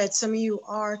hearing that some of you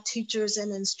are teachers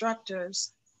and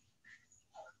instructors,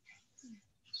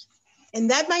 and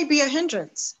that might be a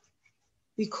hindrance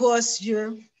because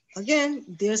you're, again,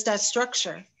 there's that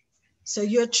structure. So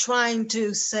you're trying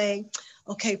to say,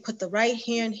 okay, put the right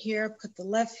hand here, put the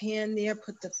left hand there,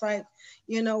 put the right,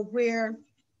 you know, where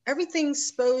everything's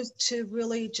supposed to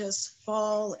really just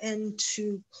fall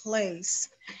into place.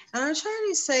 And I'm trying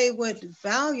to say what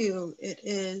value it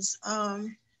is.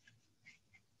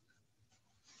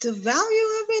 The value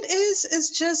of it is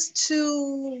just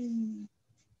to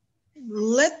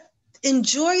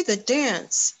enjoy the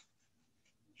dance.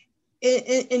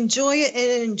 Enjoy it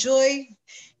and enjoy,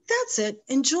 that's it.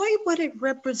 Enjoy what it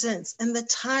represents and the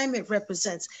time it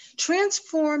represents.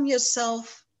 Transform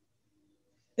yourself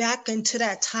back into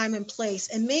that time and place.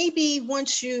 And maybe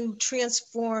once you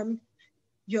transform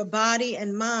your body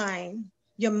and mind,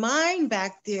 your mind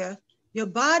back there, your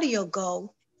body will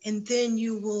go, and then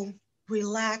you will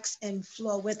relax and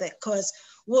flow with it. Because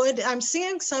what I'm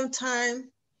seeing sometimes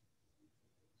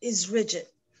is rigid,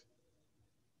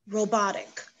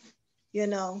 robotic, you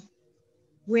know,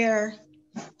 where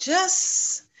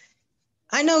just,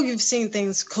 I know you've seen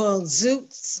things called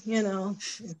zoots, you know,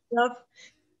 and stuff.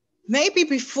 Maybe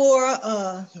before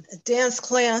a dance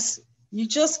class, you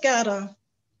just gotta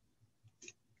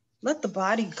let the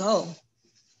body go.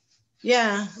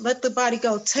 Yeah, let the body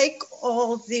go. Take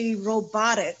all the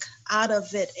robotic out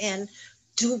of it and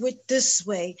do it this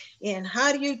way. And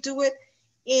how do you do it?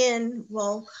 And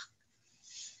well,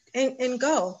 and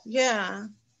go. Yeah,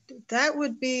 that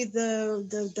would be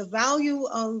the value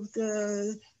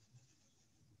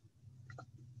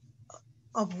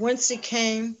of whence it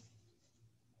came,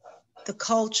 the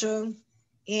culture,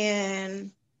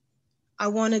 and I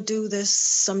want to do this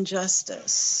some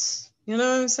justice. You know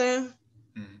what I'm saying?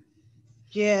 Mm-hmm.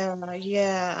 Yeah,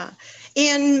 yeah.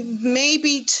 And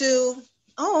maybe to,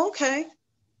 oh, okay.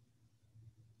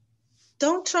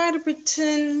 Don't try to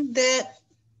pretend that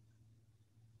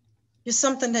you're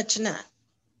something that you're not.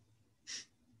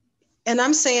 And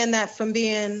I'm saying that from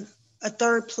being a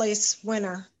third place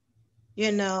winner,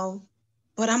 you know,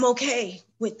 but I'm okay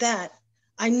with that.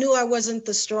 I knew I wasn't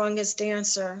the strongest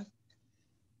dancer.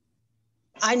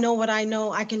 I know what I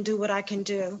know. I can do what I can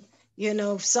do. You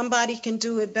know, if somebody can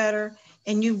do it better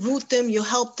and you root them, you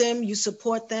help them, you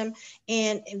support them,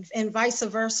 and vice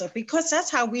versa, because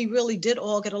that's how we really did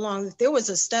all get along. If there was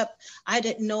a step I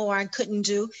didn't know or I couldn't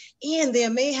do, and there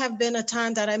may have been a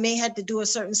time that I may have to do a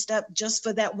certain step just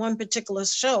for that one particular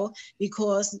show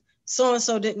because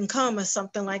so-and-so didn't come or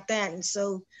something like that. And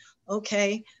so,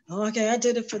 okay, I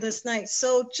did it for this night.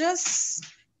 So just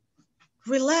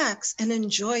relax and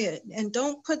enjoy it, and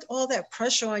don't put all that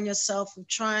pressure on yourself of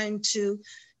trying to,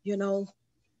 you know,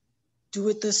 do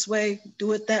it this way,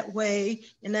 do it that way,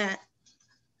 and that.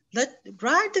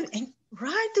 Ride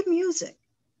the music.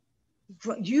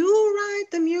 You ride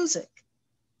the music.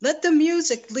 Let the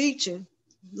music lead you.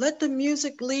 Let the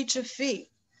music lead your feet.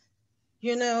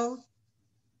 You know,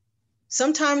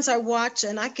 sometimes I watch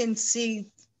and I can see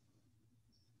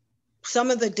some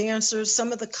of the dancers,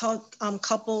 some of the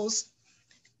couples,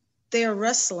 they're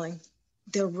wrestling.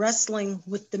 They're wrestling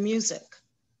with the music.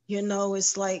 You know,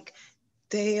 it's like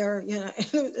they are, you know,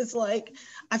 it's like,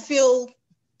 I feel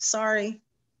sorry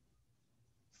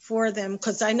for them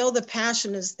because I know the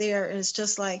passion is there, and it's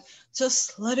just like,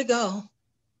 just let it go.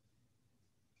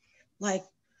 Like,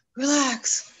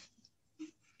 relax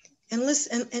and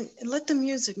listen and let the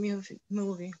music move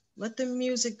you. Let the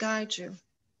music guide you,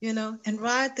 you know, and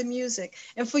ride the music.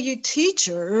 And for you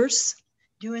teachers,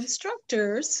 you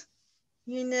instructors,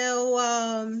 you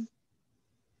know,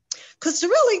 because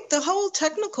really the whole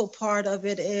technical part of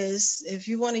it is, if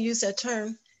you want to use that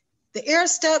term, the air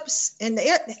steps and the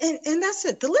air, and that's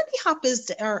it. The Lindy Hop is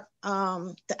the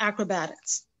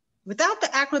acrobatics. Without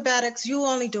the acrobatics, you're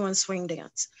only doing swing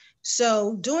dance.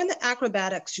 So doing the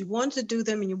acrobatics, you want to do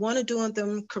them and you want to do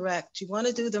them correct. You want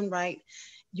to do them right.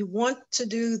 You want to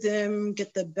do them,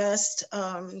 get the best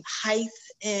height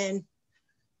and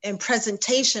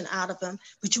presentation out of them,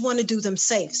 but you want to do them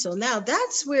safe. So now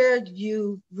that's where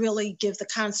you really give the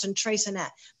concentration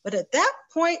at. But at that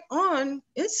point on,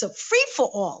 it's a free for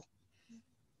all.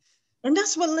 And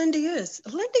that's what Lindy is.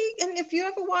 Lindy, and if you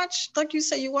ever watch, like you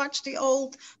say, you watch the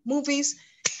old movies,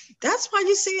 that's why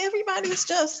you see everybody's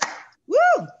just,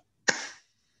 woo!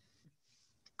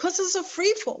 Because it's a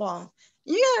free for all.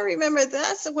 You gotta remember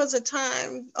that was a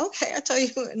time, okay, I'll tell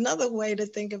you another way to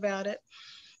think about it.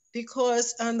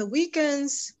 Because on the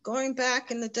weekends, going back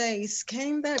in the days,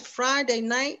 came that Friday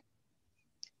night,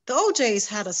 the OJs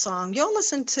had a song. You'll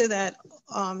listen to that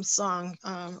song,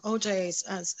 OJs,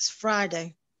 it's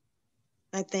Friday,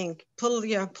 I think. Pull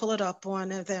it up on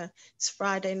there. It's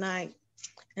Friday night.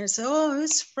 And it's, oh,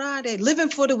 it's Friday, living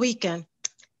for the weekend.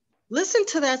 Listen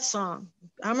to that song.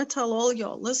 I'm gonna tell all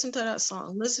y'all, listen to that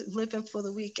song, living for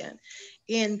the weekend.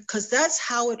 And because that's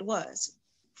how it was.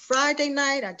 Friday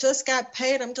night, I just got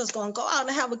paid. I'm just gonna go out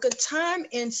and have a good time.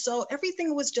 And so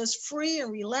everything was just free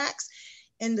and relaxed.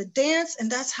 And the dance,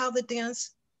 and that's how the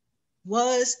dance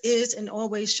was, is, and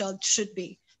always should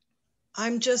be.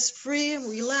 I'm just free and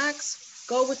relaxed,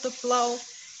 go with the flow,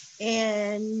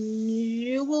 and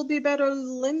you will be better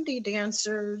Lindy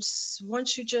dancers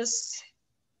once you just,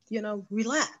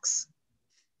 relax,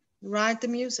 ride the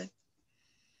music.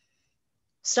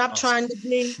 Stop trying to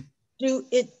do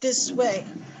it this way.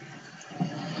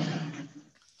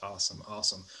 Awesome,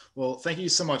 awesome. Well, thank you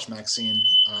so much, Maxine.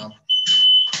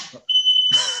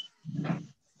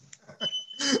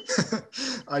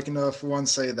 I can, for one,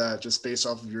 say that just based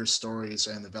off of your stories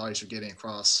and the values you're getting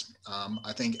across,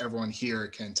 I think everyone here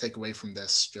can take away from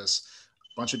this just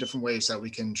a bunch of different ways that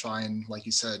we can try and, like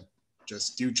you said,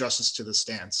 just do justice to this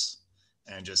dance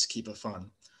and just keep it fun.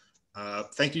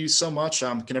 Thank you so much.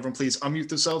 Can everyone please unmute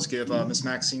themselves, give Miss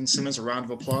Maxine Simmons a round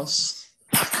of applause.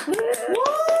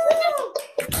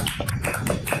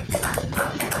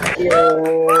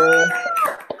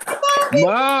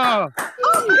 Wow.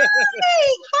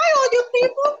 Hi, all you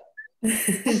people.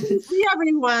 See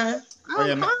everyone. Oh,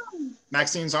 yeah,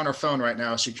 Maxine's on her phone right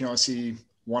now. She can only see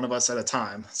one of us at a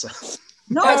time. So.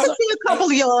 No, I can see a couple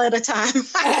of y'all at a time.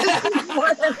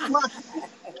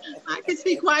 I can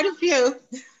see quite a few.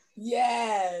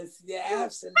 Yes, yeah,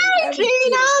 absolutely. Hi, Gene.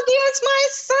 Oh, there's my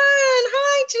son.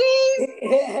 Hi,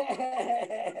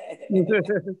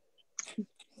 Gene.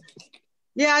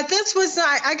 Yeah, this was,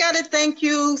 I got to thank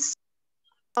you,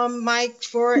 Mike,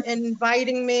 for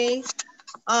inviting me.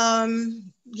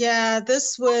 Yeah,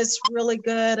 this was really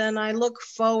good, and I look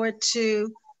forward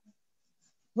to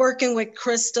working with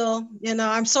Crystal.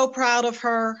 I'm so proud of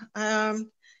her.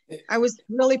 I was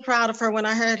really proud of her when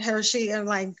I heard her. And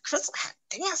like, Crystal had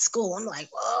dance school. I'm like,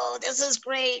 whoa, this is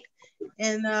great.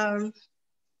 And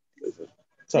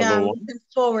yeah, I'm looking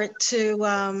forward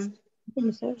to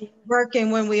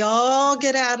working when we all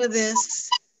get out of this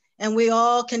and we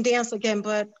all can dance again.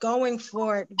 But going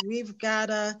for it, we've got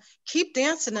to keep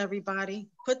dancing, everybody.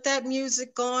 Put that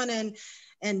music on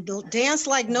and dance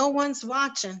like no one's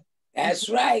watching. That's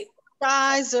right.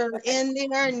 Guys are in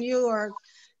there and you're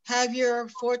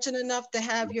fortunate enough to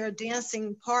have your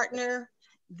dancing partner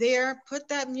there. Put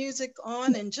that music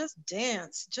on and just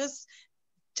dance. Just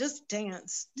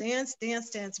dance.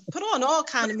 Put on all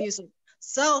kind of music.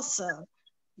 Salsa,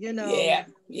 Yeah.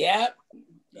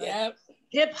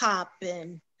 hip hop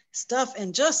and stuff,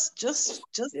 and just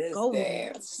go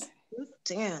dance. Just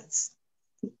dance.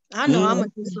 I know I'm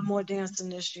gonna do some more dancing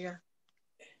this year.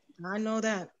 I know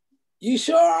that. You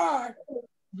sure are.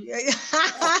 Yeah.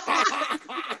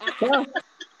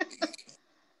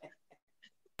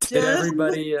 Did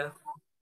everybody